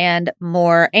 vapes, and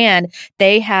more. And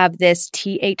they have this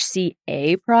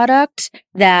THCA product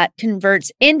that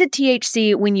converts into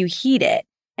THC when you heat it,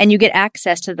 and you get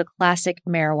access to the classic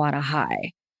marijuana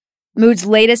high. Mood's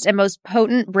latest and most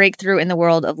potent breakthrough in the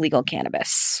world of legal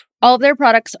cannabis. All of their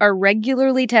products are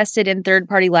regularly tested in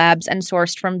third-party labs and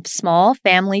sourced from small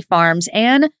family farms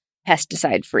and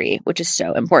pesticide free, which is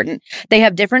so important. They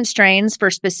have different strains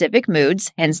for specific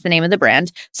moods, hence the name of the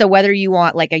brand. So whether you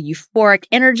want like a euphoric,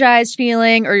 energized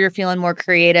feeling or you're feeling more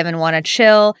creative and want to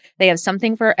chill, they have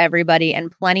something for everybody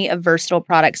and plenty of versatile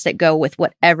products that go with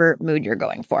whatever mood you're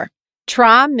going for.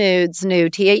 Try Mood's new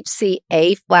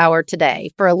THCA flower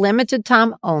today. For a limited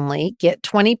time only, get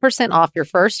 20% off your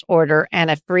first order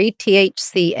and a free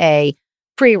THCA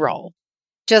pre-roll.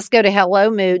 Just go to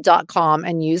hellomood.com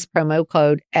and use promo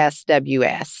code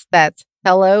SWS. That's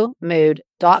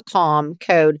hellomood.com,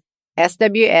 code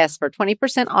SWS for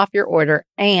 20% off your order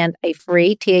and a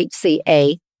free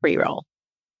THCA pre-roll.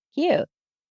 Cute.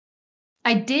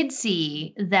 I did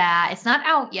see that it's not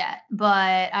out yet,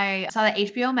 but I saw that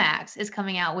HBO Max is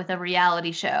coming out with a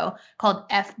reality show called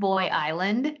F-Boy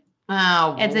Island.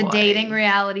 Oh, It's a boy. dating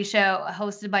reality show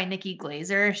hosted by Nikki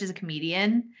Glazer. She's a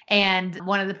comedian. And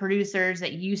one of the producers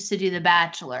that used to do The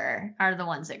Bachelor are the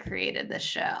ones that created this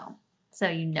show. So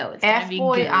you know it's going to be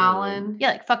F-Boy good. Island? Yeah,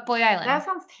 like Fuckboy Island. That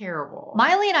sounds terrible.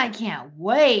 Miley and I can't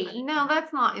wait. No,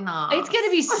 that's not enough. It's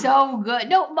gonna be so good.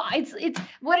 No, it's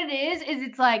what it is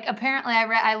it's like, apparently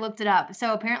I looked it up.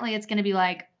 So apparently it's gonna be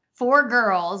like 4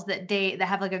 girls that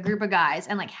have like a group of guys,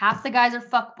 and like half the guys are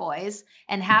fuckboys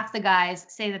and half the guys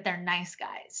say that they're nice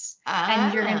guys.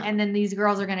 And then these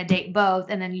girls are gonna date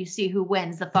both, and then you see who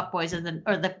wins, the fuckboys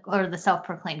or the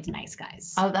self-proclaimed nice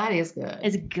guys. Oh, that is good.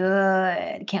 It's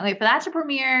good. Can't wait for that to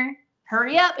premiere.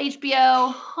 Hurry up,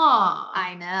 HBO. Huh.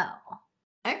 I know.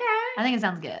 Okay. I think it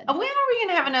sounds good. When are we going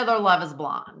to have another Love is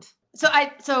Blonde?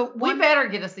 We better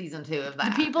get a season 2 of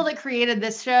that. The people that created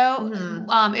this show,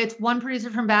 Mhm. It's one producer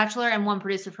from Bachelor and one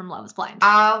producer from Love is Blind.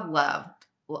 I loved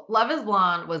Love is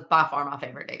Blonde was by far my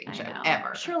favorite dating I show know.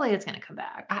 ever. Surely it's going to come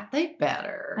back. They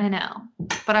better. I know,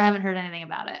 but I haven't heard anything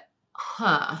about it.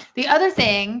 Huh. The other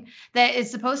thing that is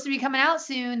supposed to be coming out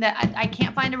soon that I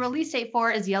can't find a release date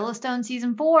for is Yellowstone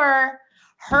season 4.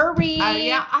 Hurry. Oh,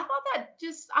 yeah. I thought that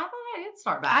did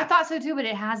start back. I thought so too, but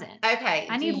it hasn't. Okay.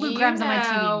 I need Luke Grimes on my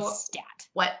TV stat.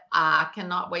 What I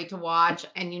cannot wait to watch,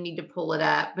 and you need to pull it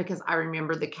up because I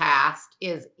remember the cast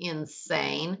is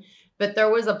insane. But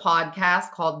there was a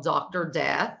podcast called Dr.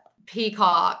 Death.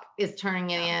 Peacock is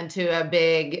turning it into a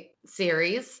big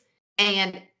series,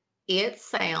 and it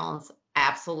sounds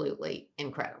absolutely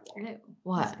incredible. Ew,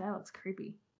 What? That looks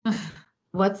creepy.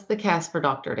 What's the cast for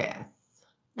Dr. Death?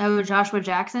 Oh, Joshua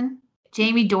Jackson,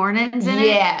 Jamie Dornan's in it.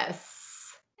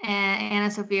 Yes. And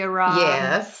Anna Sophia Robb.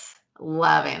 Yes.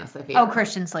 Love Anna Sophia. Oh, Robb.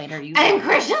 Christian Slater. And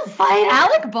Christian Slater.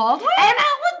 Alec Baldwin. And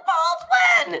Alec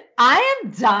Baldwin. I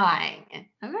am dying.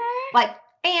 Okay.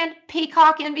 And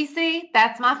Peacock NBC,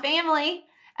 that's my family.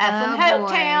 Up in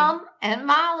Hopetown and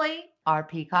Molly, our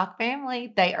Peacock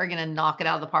family. They are going to knock it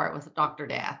out of the park with Dr.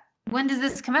 Death. When does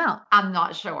this come out? I'm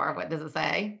not sure. What does it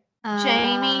say?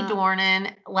 Jamie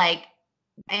Dornan,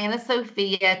 Anna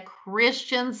Sophia,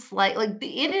 Christian Slater.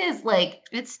 It is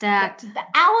it's stacked. The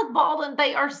Alec Baldwin,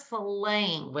 they are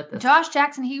slaying with this. Josh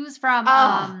Jackson, he was from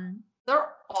they're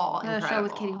all the incredible. show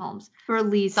with Katie Holmes.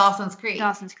 Release Dawson's Creek.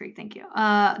 Dawson's Creek, thank you.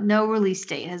 No release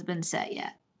date has been set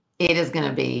yet. It is going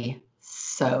to be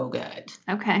so good.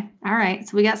 Okay. All right.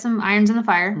 So we got some irons in the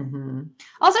fire. Mm-hmm.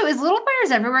 Also, is Little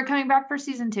Fires Everywhere coming back for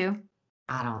season 2?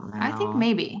 I don't know. I think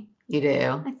maybe. You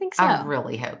do? I think so. I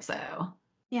really hope so.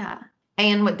 Yeah.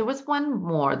 And there was one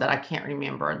more that I can't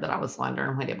remember that I was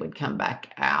wondering when it would come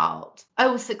back out.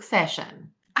 Oh,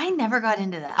 Succession. I never got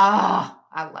into that. Oh,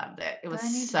 I loved it. It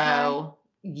was so,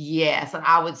 yes. And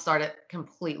I would start it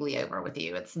completely over with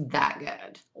you. It's that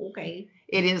good. Okay.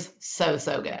 It is so,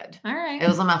 so good. All right. It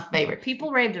was one of my favorite.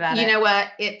 People raved about it. You know what?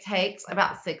 It takes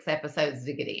about 6 episodes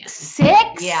to get in.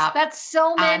 6? Yeah. That's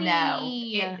so many.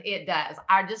 I know. It does.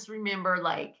 I just remember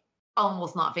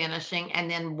almost not finishing. And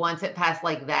then once it passed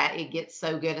that, it gets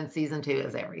so good, and season 2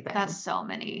 is everything. That's so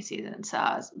many seasons,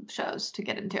 shows to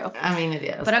get into. I mean, it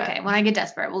is. But okay, when I get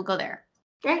desperate, we'll go there.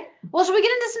 Great. Well, should we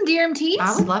get into some DRMTs?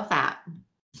 I would love that.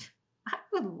 I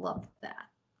would love that.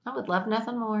 I would love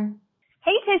nothing more.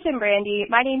 Hey, Tish and Brandy.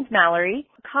 My name's Mallory.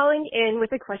 Calling in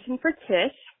with a question for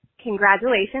Tish.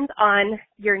 Congratulations on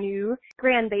your new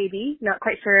grandbaby. Not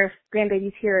quite sure if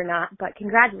grandbaby's here or not, but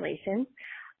congratulations.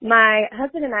 My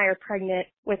husband and I are pregnant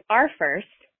with our first,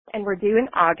 and we're due in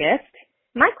August.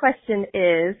 My question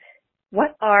is,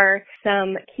 what are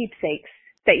some keepsakes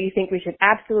that you think we should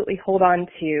absolutely hold on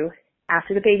to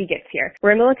after the baby gets here?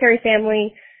 We're a military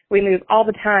family. We move all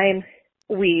the time.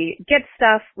 We get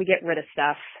stuff. We get rid of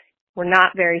stuff. We're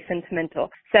not very sentimental.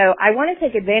 So I want to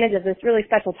take advantage of this really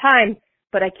special time,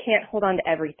 but I can't hold on to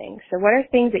everything. So what are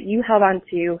things that you held on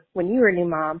to when you were a new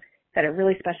mom that are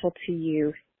really special to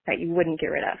you that you wouldn't get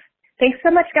rid of? Thanks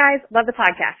so much, guys. Love the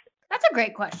podcast. That's a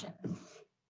great question.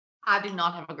 I do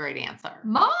not have a great answer.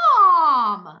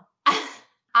 Mom!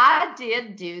 I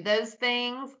did do those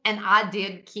things, and I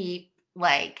did keep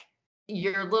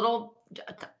your little.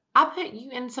 I put you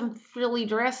in some frilly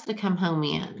dress to come home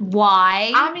in.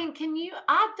 Why? I mean,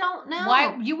 I don't know.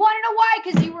 Why? You want to know why?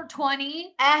 Because you were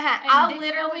 20. I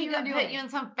literally put you in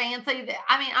some fancy.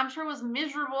 I'm sure it was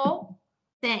miserable.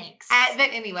 Thanks. But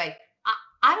anyway,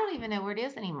 I don't even know where it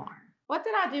is anymore. What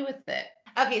did I do with it?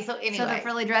 Okay, so anyway. So the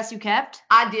frilly dress you kept?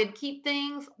 I did keep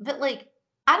things, but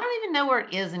I don't even know where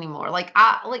it is anymore.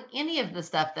 Any of the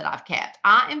stuff that I've kept.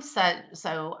 I'm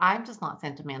just not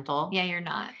sentimental. Yeah, you're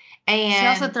not. And she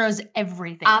also throws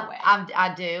everything away.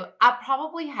 I do. I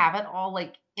probably have it all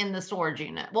in the storage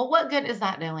unit. Well, what good is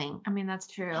that doing? I mean, that's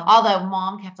true. Although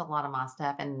Mom kept a lot of my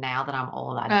stuff, and now that I'm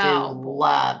old, I do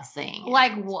love seeing it.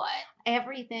 Like what?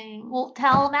 Everything. Well,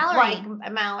 tell Mallory.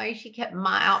 Mallory, she kept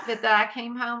my outfit that I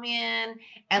came home in,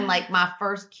 and my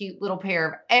first cute little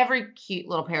pair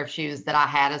of shoes that I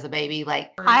had as a baby.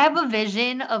 I have a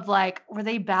vision of were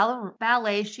they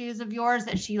ballet shoes of yours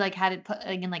that she had it put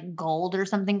in gold or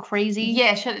something crazy?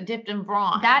 Yeah, she had it dipped in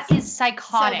bronze. That is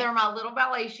psychotic. So they're my little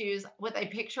ballet shoes with a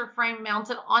picture frame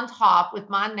mounted on top with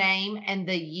my name and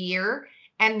the year.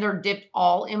 And they're dipped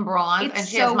all in bronze. And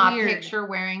she has my picture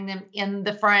wearing them in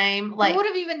the frame. Who would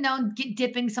have even known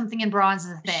dipping something in bronze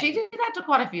is a thing? She did that to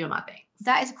quite a few of my things.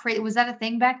 That is crazy. Was that a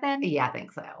thing back then? Yeah, I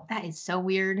think so. That is so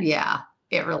weird. Yeah,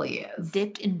 it really is.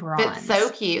 Dipped in bronze. But so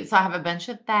cute. So I have a bunch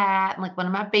of that and one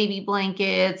of my baby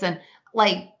blankets and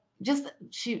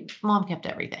Mom kept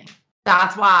everything.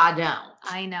 That's why I don't.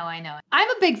 I know. I'm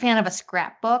a big fan of a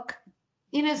scrapbook.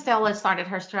 You know, Stella started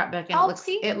her scrapbook and Oh, it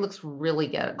see? looks really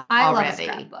good I love a already.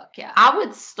 scrapbook, yeah. I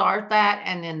would start that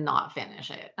and then not finish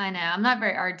it. I know. I'm not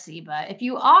very artsy, but if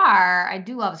you are, I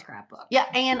do love a scrapbook. Yeah,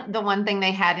 and the one thing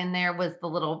they had in there was the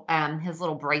little his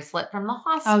little bracelet from the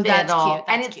hospital. Oh, that's cute.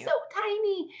 and That's it's cute. so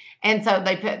tiny. And so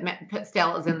they put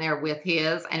Stella's in there with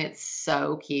his, and it's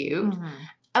so cute. Mhm.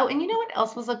 Oh, and you know what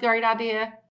else was a great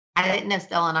idea? I didn't know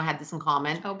Stella and I had this in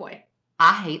common. Oh boy.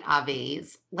 I hate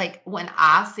IVs. Like when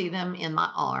I see them in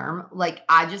my arm, like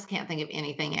I just can't think of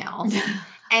anything else.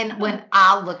 And when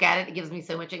I look at it, it gives me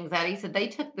so much anxiety. So they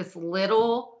took this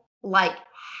little like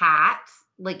hat,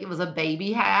 like it was a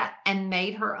baby hat, and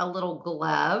made her a little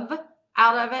glove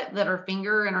out of it that her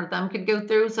finger and her thumb could go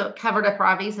through. So it covered up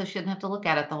her IV so she didn't have to look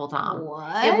at it the whole time.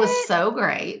 What? It was so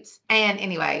great. And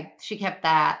anyway, she kept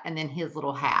that and then his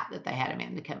little hat that they had him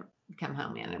in to come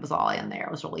home in. It was all in there.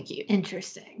 It was really cute.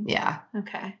 Interesting. Yeah.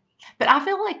 Okay. But I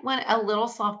feel like when a little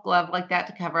soft glove like that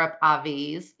to cover up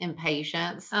IVs in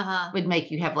patients would make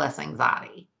you have less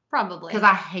anxiety. Probably. Because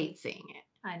I hate seeing it.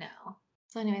 I know.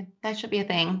 So anyway, that should be a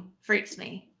thing. Freaks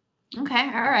me. Okay.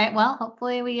 All right. Well,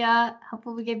 hopefully we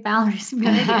gave Valerie some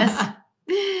good ideas.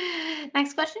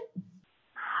 Next question.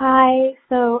 Hi,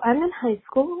 so I'm in high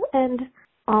school and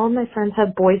all my friends have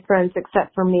boyfriends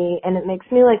except for me, and it makes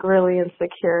me like really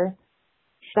insecure.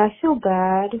 I feel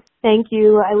bad. Thank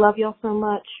you. I love y'all so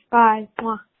much. Bye.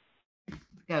 Mwah.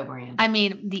 Go, Brand. I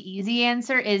mean, the easy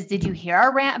answer is, did you hear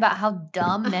our rant about how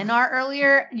dumb men are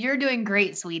earlier? You're doing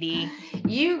great, sweetie.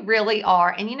 You really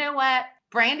are. And you know what?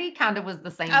 Brandy kind of was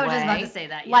the same way. I was just about to say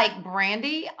that. Yeah. Like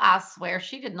Brandy, I swear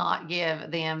she did not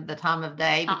give them the time of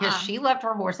day because she loved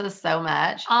her horses so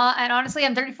much. And honestly,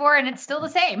 I'm 34 and it's still the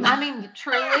same. I mean,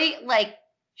 truly, like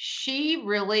she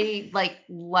really like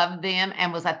loved them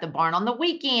and was at the barn on the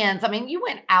weekends. I mean, you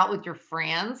went out with your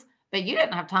friends, but you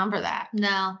didn't have time for that.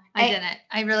 No, I didn't.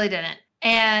 I really didn't.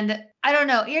 And I don't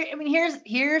know.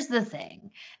 Here's the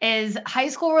thing: is high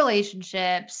school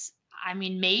relationships. I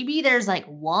mean, maybe there's like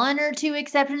one or two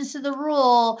exceptions to the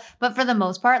rule, but for the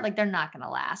most part, like they're not going to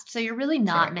last. So you're really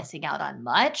not missing out on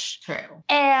much. True.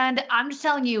 And I'm just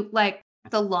telling you, like,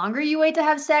 the longer you wait to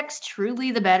have sex,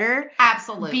 truly the better.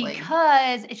 Absolutely.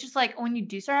 Because it's just like when you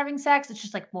do start having sex, it's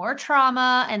just like more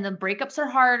trauma and the breakups are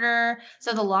harder.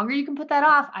 So the longer you can put that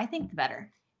off, I think the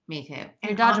better. Me too.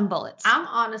 You're dodging bullets. I'm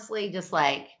honestly just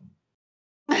like,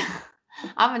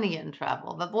 I'm going to get in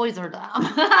trouble, but boys are dumb.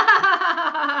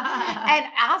 And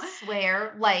I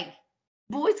swear, like,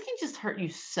 boys can just hurt you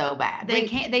so bad. They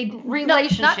can't.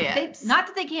 Relationships. Not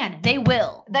that they can. They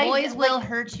will. Boys will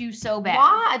hurt you so bad.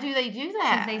 Why do they do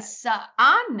that? Because they suck.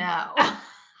 I know.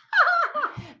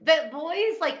 But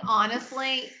boys, like,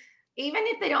 honestly, even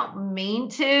if they don't mean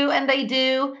to, and they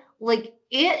do, like,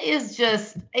 it is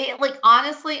just, like,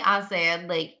 honestly, I said,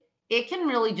 like, it can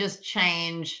really just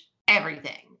change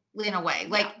everything in a way.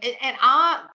 Like,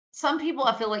 some people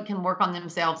I feel like can work on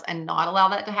themselves and not allow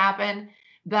that to happen.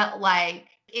 But like,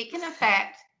 it can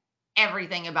affect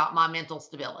everything about my mental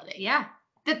stability. Yeah.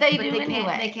 That they do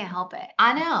anyway. They can't help it.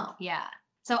 I know. Yeah.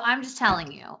 So I'm just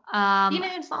telling you. You know,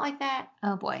 it's not like that.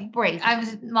 Oh boy. Brave.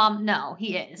 Mom, no,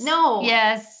 he is. No.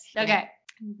 Yes. Okay.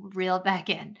 Reel it back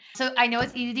in. So I know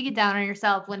it's easy to get down on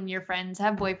yourself when your friends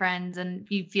have boyfriends and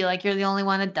you feel like you're the only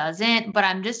one that doesn't. But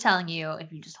I'm just telling you,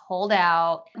 if you just hold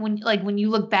out, when you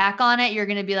look back on it, you're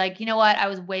going to be like, you know what? I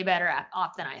was way better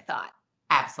off than I thought.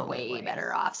 Absolutely. Way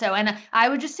better off. So, and I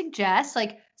would just suggest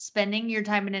like spending your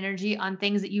time and energy on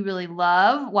things that you really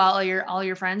love while all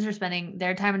your friends are spending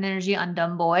their time and energy on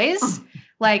dumb boys.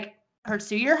 Like,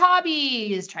 pursue your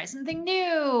hobbies, try something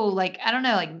new. Like, I don't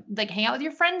know, like hang out with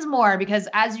your friends more, because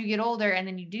as you get older and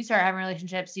then you do start having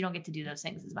relationships, you don't get to do those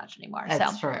things as much anymore.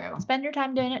 That's true. Spend your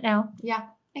time doing it now. Yeah,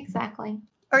 exactly.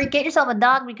 Or get yourself a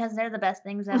dog, because they're the best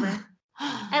things ever.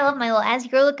 I love my little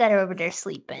Azzy girl. Look at her over there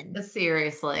sleeping.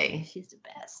 Seriously. She's the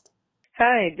best.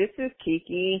 Hi, this is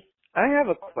Kiki. I have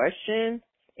a question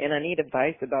and I need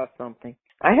advice about something.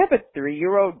 I have a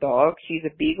 3-year-old dog. She's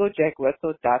a Beagle, Jack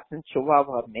Russell, Dachshund,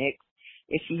 Chihuahua mix,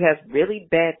 and she has really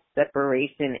bad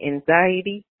separation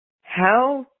anxiety.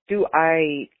 How do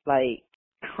I,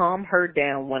 calm her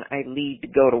down when I leave to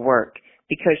go to work?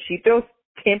 Because she throws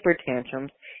temper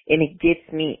tantrums and it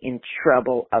gets me in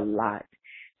trouble a lot.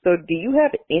 So do you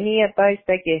have any advice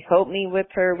that can help me with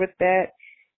her with that?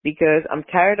 Because I'm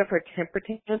tired of her temper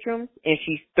tantrums and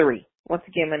she's 3. Once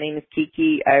again, my name is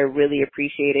Kiki. I really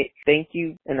appreciate it. Thank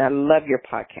you. And I love your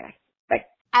podcast. Bye.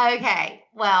 Okay.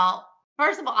 Well,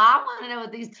 First of all, I want to know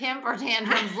what these temper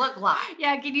tantrums look like.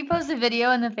 Yeah, can you post a video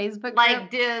in the Facebook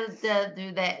Like, group?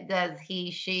 does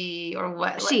he, she, or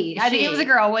what? She. Like, I think it was a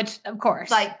girl, which of course.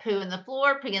 Like poo in the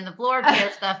floor, pee in the floor,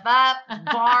 tear stuff up,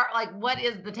 bar. Like, what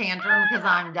is the tantrum? Because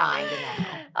I'm dying to know.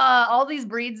 All these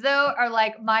breeds though are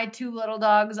like my 2 little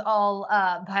dogs all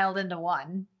piled into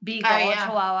one. Beagle,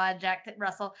 Chihuahua, Jack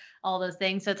Russell, all those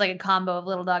things. So it's like a combo of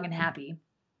little dog and happy.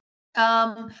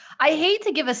 I hate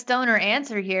to give a stoner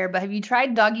answer here, but have you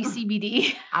tried doggy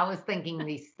CBD? I was thinking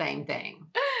the same thing.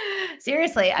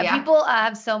 Seriously, people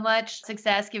have so much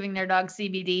success giving their dog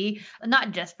CBD,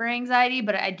 not just for anxiety,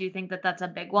 but I do think that that's a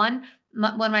big one.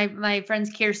 One of my friends,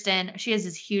 Kirsten, she has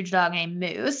this huge dog named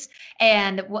Moose,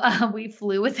 and we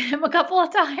flew with him a couple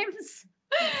of times.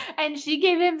 And she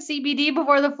gave him CBD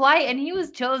before the flight, and he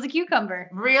was chill as a cucumber.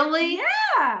 Really?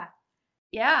 Yeah.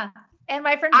 Yeah. And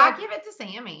my friend, I give it to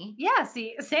Sammy. Yeah,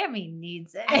 see, Sammy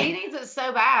needs it. He needs it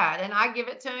so bad, and I give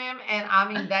it to him. And I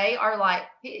mean, they are like,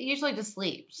 he usually just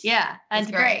sleeps. Yeah,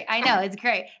 that's great. I know, it's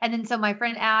great. And then so my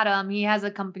friend Adam, he has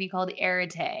a company called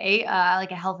Arete,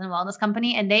 like a health and wellness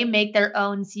company, and they make their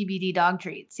own CBD dog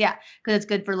treats. Yeah, because it's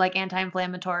good for like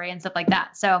anti-inflammatory and stuff like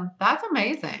that. So that's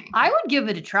amazing. I would give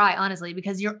it a try, honestly,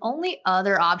 because your only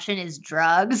other option is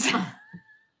drugs.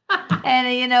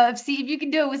 And you know, if you can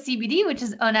do it with CBD, which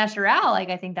is au natural, like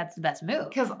I think that's the best move.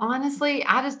 Because honestly,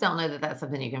 I just don't know that that's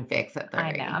something you can fix at 30.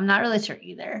 I know. I'm not really sure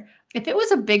either. If it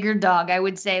was a bigger dog, I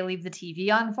would say leave the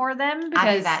TV on for them, because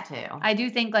I do that too. I do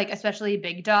think like especially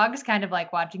big dogs kind of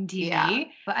like watching TV. Yeah.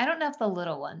 But I don't know if the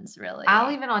little ones really. I'll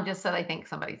leave it on just so they think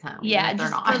somebody's home. Yeah,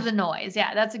 just for the noise.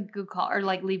 Yeah, that's a good call. Or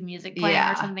like leave music playing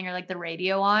or something, or like the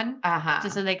radio on,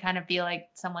 just so they kind of feel like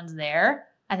someone's there.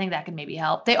 I think that could maybe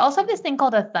help. They also have this thing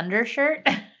called a thunder shirt.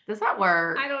 Does that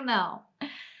work? I don't know.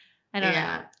 I don't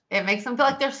know. It makes them feel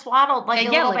like they're swaddled like a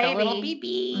little baby. A little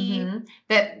baby. Mm-hmm.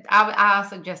 But I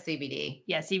suggest CBD.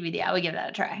 Yeah, CBD. I would give that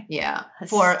a try. Yeah,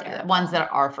 for ones that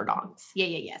are for dogs.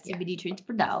 Yeah. CBD treats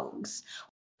for dogs.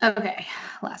 Okay,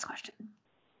 last question.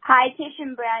 Hi, Tish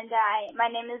and Brandi. My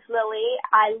name is Lily.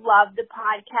 I love the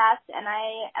podcast, and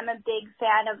I am a big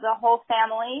fan of the whole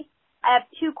family. I have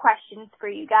 2 questions for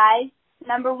you guys.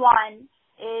 Number 1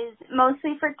 is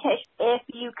mostly for Tish. If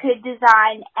you could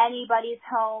design anybody's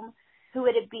home, who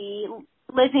would it be,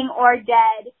 living or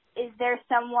dead? Is there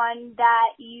someone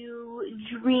that you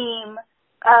dream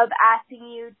of asking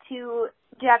you to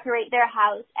decorate their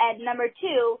house? And number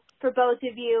 2, for both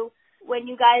of you, when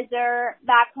you guys are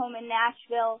back home in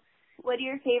Nashville, what are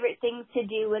your favorite things to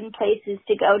do and places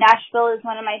to go? Nashville is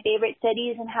one of my favorite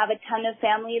cities and have a ton of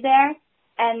family there.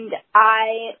 And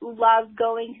I love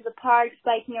going to the parks,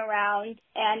 biking around,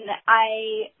 and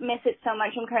I miss it so much.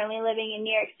 I'm currently living in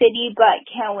New York City, but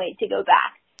can't wait to go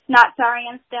back. Not sorry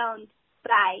I'm stoned.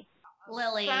 Bye.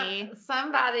 Lily.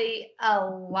 Somebody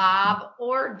alive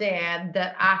or dead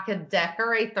that I could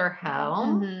decorate their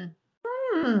home?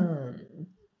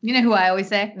 You know who I always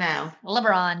say? No.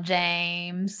 LeBron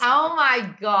James. Oh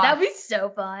my God. That'd be so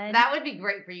fun. That would be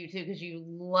great for you too, because you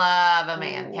love a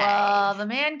man cave. Love a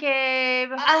man cave.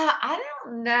 I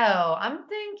don't know. I'm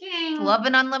thinking. Love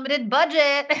an unlimited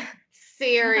budget.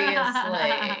 Seriously.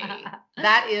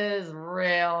 That is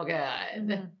real good.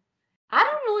 Mm-hmm. I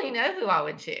don't really know who I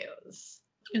would choose.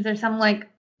 Is there some like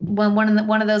one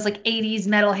of those like 80s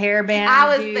metal hair bands?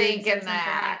 I was thinking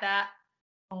that. Like that.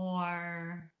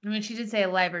 Or I mean, she did say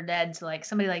alive or dead, so like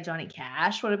somebody like Johnny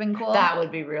Cash would have been cool. That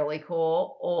would be really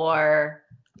cool. Or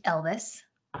Elvis.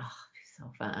 Oh, it'd be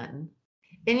so fun.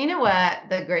 And you know what?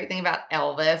 The great thing about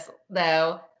Elvis,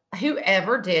 though,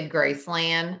 whoever did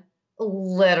Graceland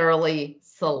literally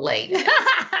slayed it.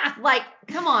 Like,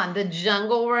 come on, the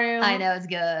Jungle Room. I know, it's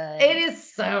good. It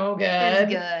is so good.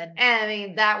 It's good. I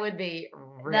mean, that would be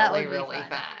really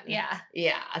fun. Yeah.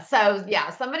 Yeah. So,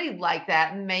 yeah, somebody like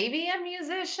that. Maybe a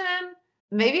musician.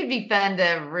 Maybe it'd be fun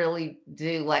to really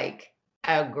do like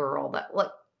a girl that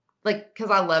like, because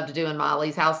I love to do in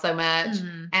Molly's house so much.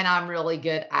 Mm-hmm. And I'm really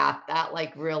good at that,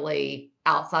 like really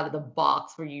outside of the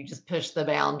box where you just push the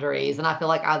boundaries. And I feel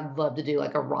like I'd love to do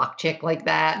like a rock chick like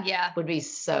that. Yeah. Would be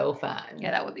so fun.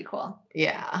 Yeah, that would be cool.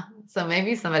 Yeah. So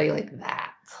maybe somebody like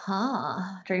that.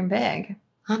 Dream big.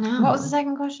 I know. What was the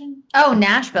second question? Oh,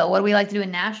 Nashville. What do we like to do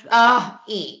in Nashville?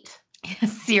 Eat.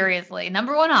 Seriously.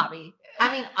 Number 1 hobby.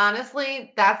 I mean,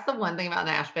 honestly, that's the one thing about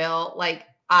Nashville. Like,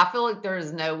 I feel like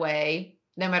there's no way,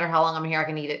 no matter how long I'm here, I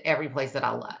can eat at every place that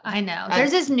I love. I know. There's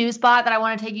this new spot that I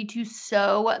want to take you to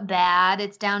so bad.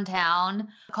 It's downtown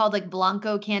called like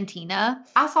Blanco Cantina.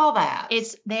 I saw that.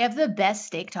 They have the best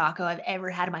steak taco I've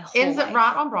ever had in my whole life. Is it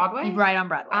right on Broadway? Right on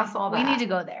Broadway. I saw that. We need to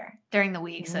go there. during the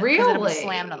week. So, because it was Really?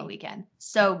 slammed on the weekend.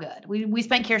 So good. We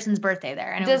spent Kirsten's birthday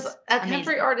there, and it Does was a country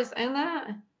amazing. artist own that?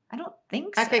 I don't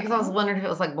think so. Okay, because I was wondering if it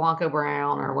was like Blanco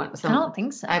Brown or what. I don't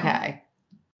think so. Okay.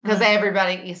 Because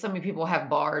everybody, so many people have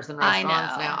bars and I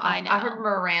restaurants know, now. I know. I heard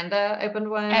Miranda opened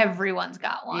one. Everyone's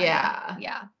got one. Yeah.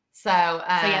 Yeah. So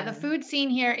yeah, the food scene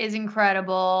here is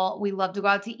incredible. We love to go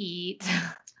out to eat.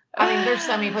 I mean, there's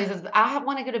so many places. I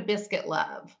want to go to Biscuit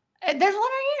Love. There's one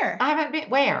right here. I haven't been.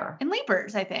 Where? In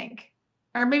Leapers, I think.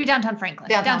 Or maybe downtown Franklin.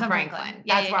 Downtown Franklin.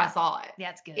 Yeah, That's where I saw it. Yeah,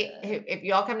 it's good. If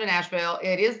y'all come to Nashville,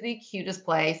 it is the cutest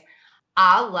place.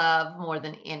 I love more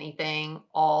than anything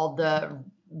all the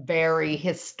very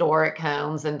historic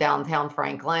homes in downtown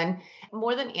Franklin.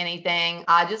 More than anything,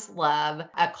 I just love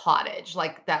a cottage,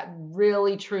 like that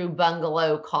really true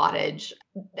bungalow cottage.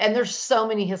 And there's so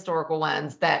many historical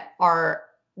ones that are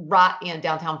right in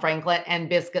downtown Franklin, and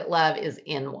Biscuit Love is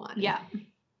in one. Yeah.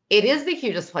 It is the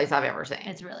cutest place I've ever seen.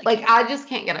 It's really like, cute. I just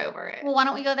can't get over it. Well, why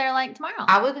don't we go there like tomorrow?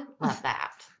 I would love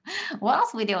that. What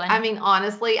else are we doing? I mean,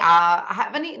 honestly, I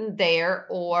haven't eaten there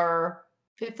or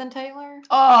Fifth and Taylor.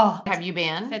 Oh, have you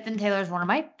been? Fifth and Taylor is one of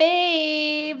my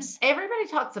faves. Everybody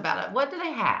talks about it. What do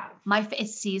they have?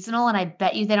 It's seasonal, and I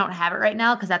bet you they don't have it right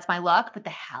now because that's my luck. But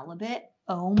the halibut,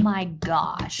 oh my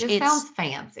gosh. It sounds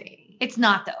fancy. It's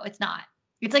not, though. It's not.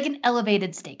 It's like an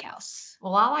elevated steakhouse.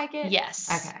 Well, I like it. Yes.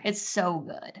 Okay. It's so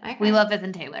good. Okay. We love Fifth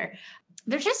and Taylor.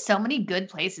 There's just so many good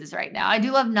places right now. I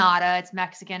do love Nada. It's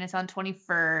Mexican. It's on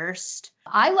 21st.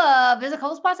 There's a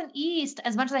couple spots in East.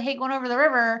 As much as I hate going over the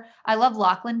river, I love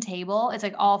Lachlan Table. It's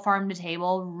like all farm to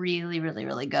table. Really, really,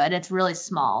 really good. It's really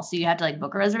small. So you have to like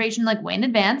book a reservation like way in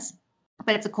advance.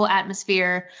 But it's a cool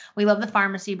atmosphere. We love the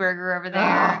Pharmacy Burger over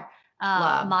there.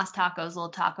 Mas Tacos, little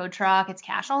taco truck. It's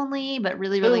cash only, but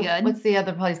really, really good. What's the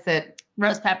other place that?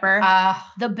 Roast Pepper.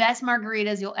 The best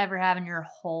margaritas you'll ever have in your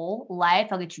whole life.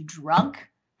 They'll get you drunk.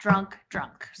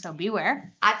 So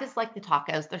beware. I just like the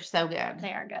tacos. They're so good.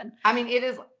 They are good. I mean, it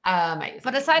is amazing.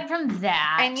 But aside from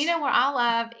that. And you know what I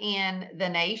love in the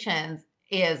Nations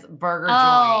is Burger Joint.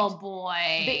 Oh,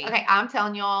 boy. Okay, I'm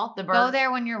telling y'all, go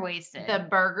there when you're wasted. The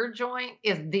Burger Joint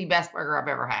is the best burger I've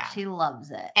ever had. She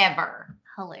loves it. Ever.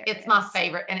 Hilarious. It's my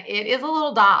favorite, and it is a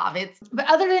little dive. But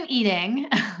other than eating,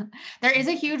 there is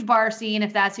a huge bar scene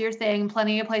if that's your thing.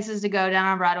 Plenty of places to go down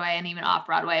on Broadway and even off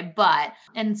Broadway. But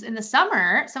in the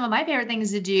summer, some of my favorite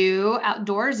things to do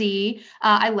outdoorsy.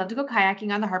 I love to go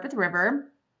kayaking on the Harpeth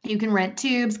River. You can rent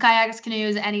tubes, kayaks,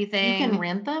 canoes, anything. You can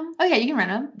rent them? Oh yeah, you can rent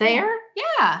them there.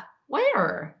 Yeah.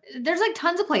 Where? There's like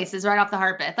tons of places right off the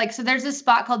Harpeth. Like, so there's this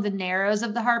spot called the Narrows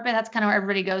of the Harpeth. That's kind of where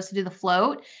everybody goes to do the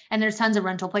float. And there's tons of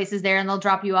rental places there, and they'll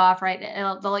drop you off, right?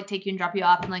 They'll like take you and drop you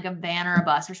off in like a van or a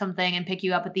bus or something and pick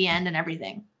you up at the end and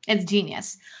everything. It's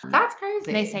genius. That's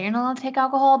crazy. They say you're not allowed to take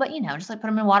alcohol, but just like put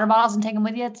them in water bottles and take them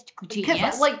with you. It's genius.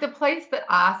 Because like the place that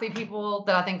I see people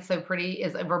that I think is so pretty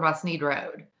is over by Sneed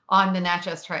Road on the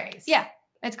Natchez Trace. Yeah,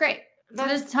 it's great. So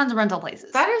there's tons of rental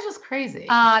places. That is just crazy.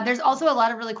 There's also a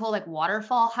lot of really cool like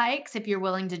waterfall hikes if you're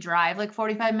willing to drive like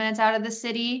 45 minutes out of the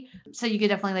city. So you could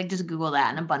definitely like just Google that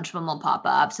and a bunch of them will pop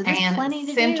up. So there's plenty to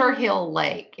do. Center Hill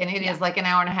Lake, and it is like an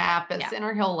hour and a half, but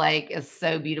Center Hill Lake is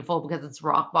so beautiful because it's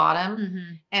rock bottom.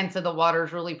 Mm-hmm. And so the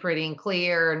water's really pretty and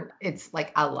clear, and it's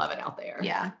like, I love it out there.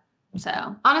 Yeah.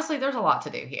 So honestly, there's a lot to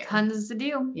do here. Tons to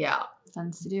do. Yeah.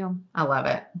 Tons to do. I love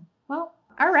it. Well,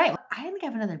 all right. I think I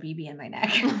have another BB in my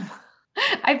neck.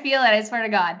 I feel it. I swear to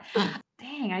God.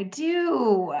 Dang, I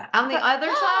do. On the other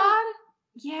side?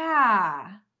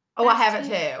 Yeah. Oh, I have it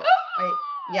too. Wait.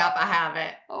 Yep, I have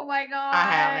it. Oh my God. I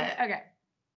have it. Okay.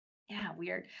 Yeah,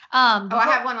 weird. I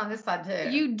have one on this side too.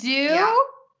 You do? Yeah.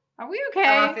 Are we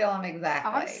okay? I feel them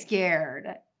exactly. I'm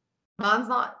scared. Mine's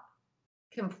not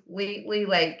completely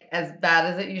like as bad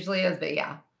as it usually is, but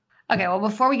yeah. Okay, well,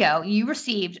 before we go, you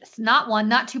received not one,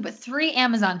 not two, but 3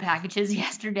 Amazon packages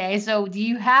yesterday. So do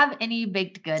you have any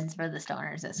baked goods for the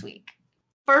stoners this week?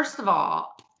 First of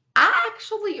all, I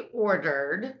actually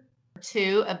ordered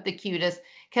 2 of the cutest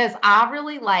because I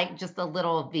really like just a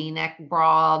little V-neck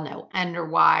bra, no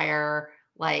underwire,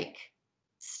 like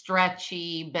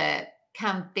stretchy but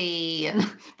comfy.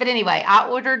 But anyway, I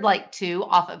ordered like 2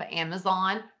 off of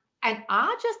Amazon, and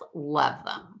I just love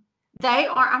them. They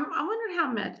are, I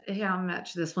wonder how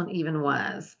much this one even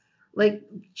was. Like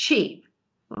cheap.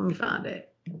 Let me find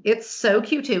it. It's so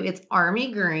cute too. It's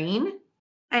army green.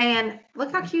 And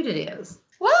look how cute it is.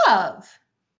 Love.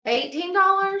 $18.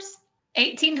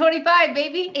 $18.25,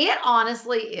 baby. It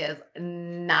honestly is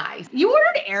nice. You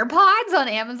ordered AirPods on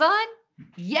Amazon?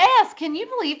 Yes. Can you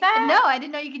believe that? No, I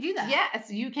didn't know you could do that. Yes,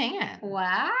 you can.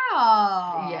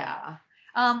 Wow.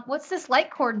 Yeah. What's this light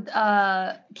cord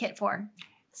kit for?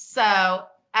 So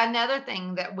another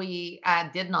thing that we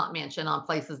did not mention on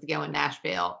places to go in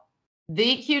Nashville,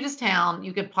 the cutest town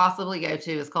you could possibly go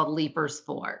to is called Leaper's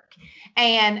Fork.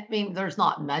 And I mean, there's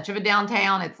not much of a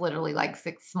downtown. It's literally like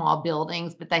 6 small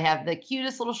buildings, but they have the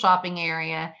cutest little shopping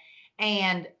area.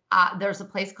 And there's a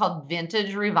place called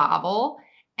Vintage Revival,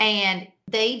 and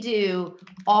they do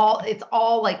it's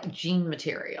all like jean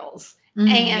materials.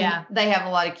 And they have a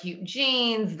lot of cute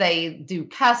jeans. They do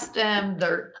custom.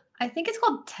 I think it's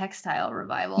called Textile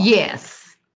Revival.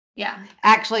 Yes. Yeah.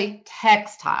 Actually,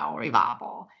 Textile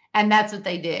Revival. And that's what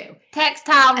they do.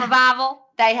 Textile Revival.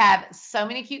 They have so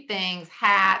many cute things,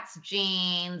 hats,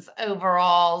 jeans,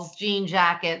 overalls, jean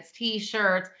jackets,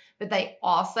 t-shirts, but they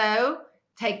also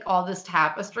take all this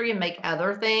tapestry and make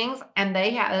other things. And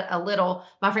they had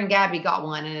my friend Gabby got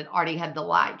one, and it already had the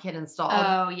light kit installed.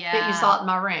 Oh, yeah. But you saw it in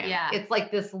my room. Yeah. It's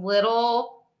like this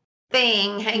little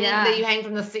thing hanging that you hang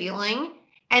from the ceiling.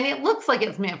 And it looks like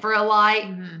it's meant for a light,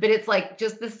 but it's like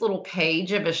just this little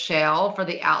cage of a shell for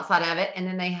the outside of it. And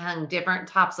then they hung different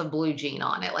types of blue jean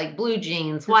on it, like blue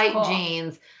jeans, white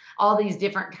jeans, all these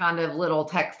different kind of little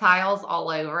textiles all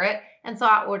over it. And so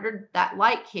I ordered that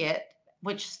light kit,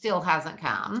 which still hasn't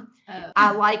come. Oh.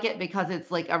 I like it because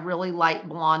it's like a really light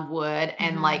blonde wood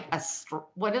and like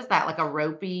what is that? Like a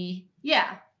ropey?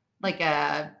 Yeah. Like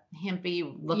a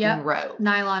hempy looking rope.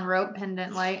 Nylon rope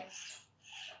pendant light.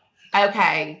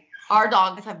 Okay, our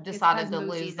dogs have decided to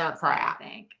lose their crap. I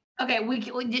think. Okay,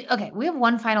 we have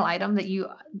one final item that you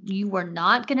were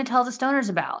not going to tell the stoners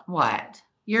about. What?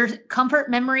 Your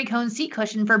comfort memory cone seat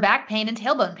cushion for back pain and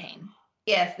tailbone pain.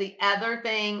 Yes, the other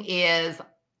thing is,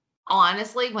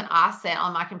 honestly, when I sit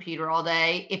on my computer all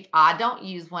day, if I don't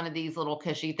use one of these little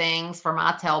cushy things for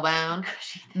my tailbone,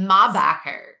 my back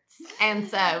hurts. And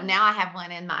so now I have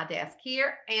one in my desk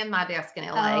here and my desk in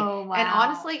LA. Oh, wow. And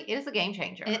honestly, it is a game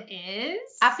changer. It is?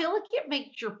 I feel like it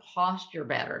makes your posture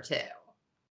better too.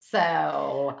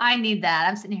 So I need that.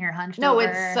 I'm sitting here hunched No, over.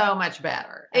 it's so much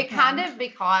better. Okay. It kind of,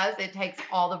 because it takes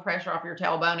all the pressure off your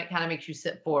tailbone, it kind of makes you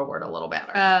sit forward a little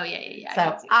better. Oh, yeah.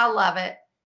 So I love it.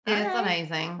 It's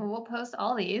amazing. Well, we'll post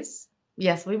all these.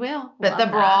 Yes, we will. But the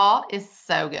bra is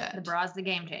so good. The bra is the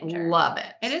game changer. Love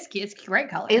it. It is cute. It's a great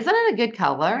color. Isn't it a good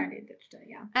color?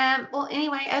 Yeah. Well,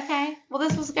 anyway, okay. Well,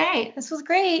 this was great. This was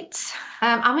great.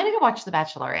 I'm going to go watch The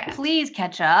Bachelorette. Please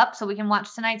catch up so we can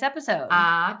watch tonight's episode.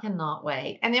 I cannot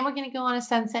wait. And then we're going to go on a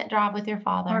sunset drive with your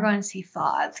father. We're going to see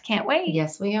Foz. Can't wait.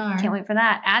 Yes, we are. Can't wait for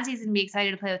that. Azzy's going to be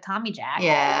excited to play with Tommy Jack.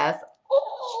 Yes.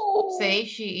 Oh. See,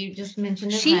 you just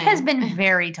mentioned his She name. has been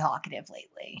very talkative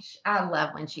lately. I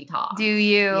love when she talks. Do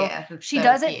you? Yes. She so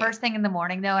does cute. it first thing in the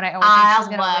morning, though, and I always think she's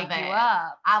going to wake you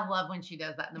up. I love when she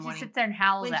does that in the morning. She sits there and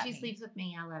howls when at she me. sleeps with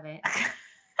me. I love it.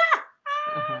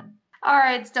 All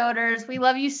right, stoners. We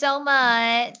love you so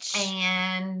much.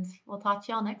 And we'll talk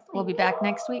to y'all next week. We'll be back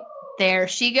next week. There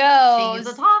she goes. She's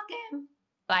a-talking.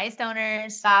 Bye,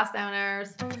 stoners. Bye,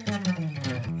 stoners.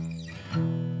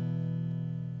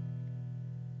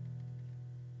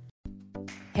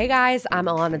 Hey guys, I'm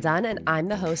Alana Dunn, and I'm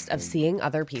the host of Seeing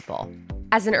Other People.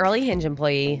 As an early Hinge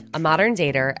employee, a modern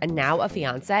dater, and now a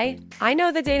fiance, I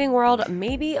know the dating world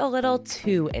maybe a little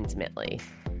too intimately.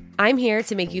 I'm here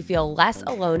to make you feel less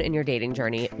alone in your dating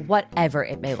journey, whatever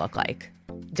it may look like.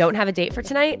 Don't have a date for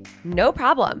tonight? No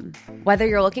problem. Whether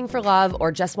you're looking for love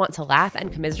or just want to laugh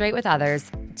and commiserate with others,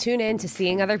 tune in to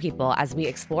Seeing Other People as we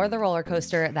explore the roller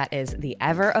coaster that is the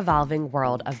ever-evolving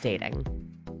world of dating.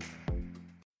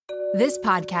 This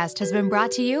podcast has been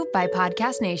brought to you by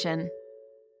Podcast Nation.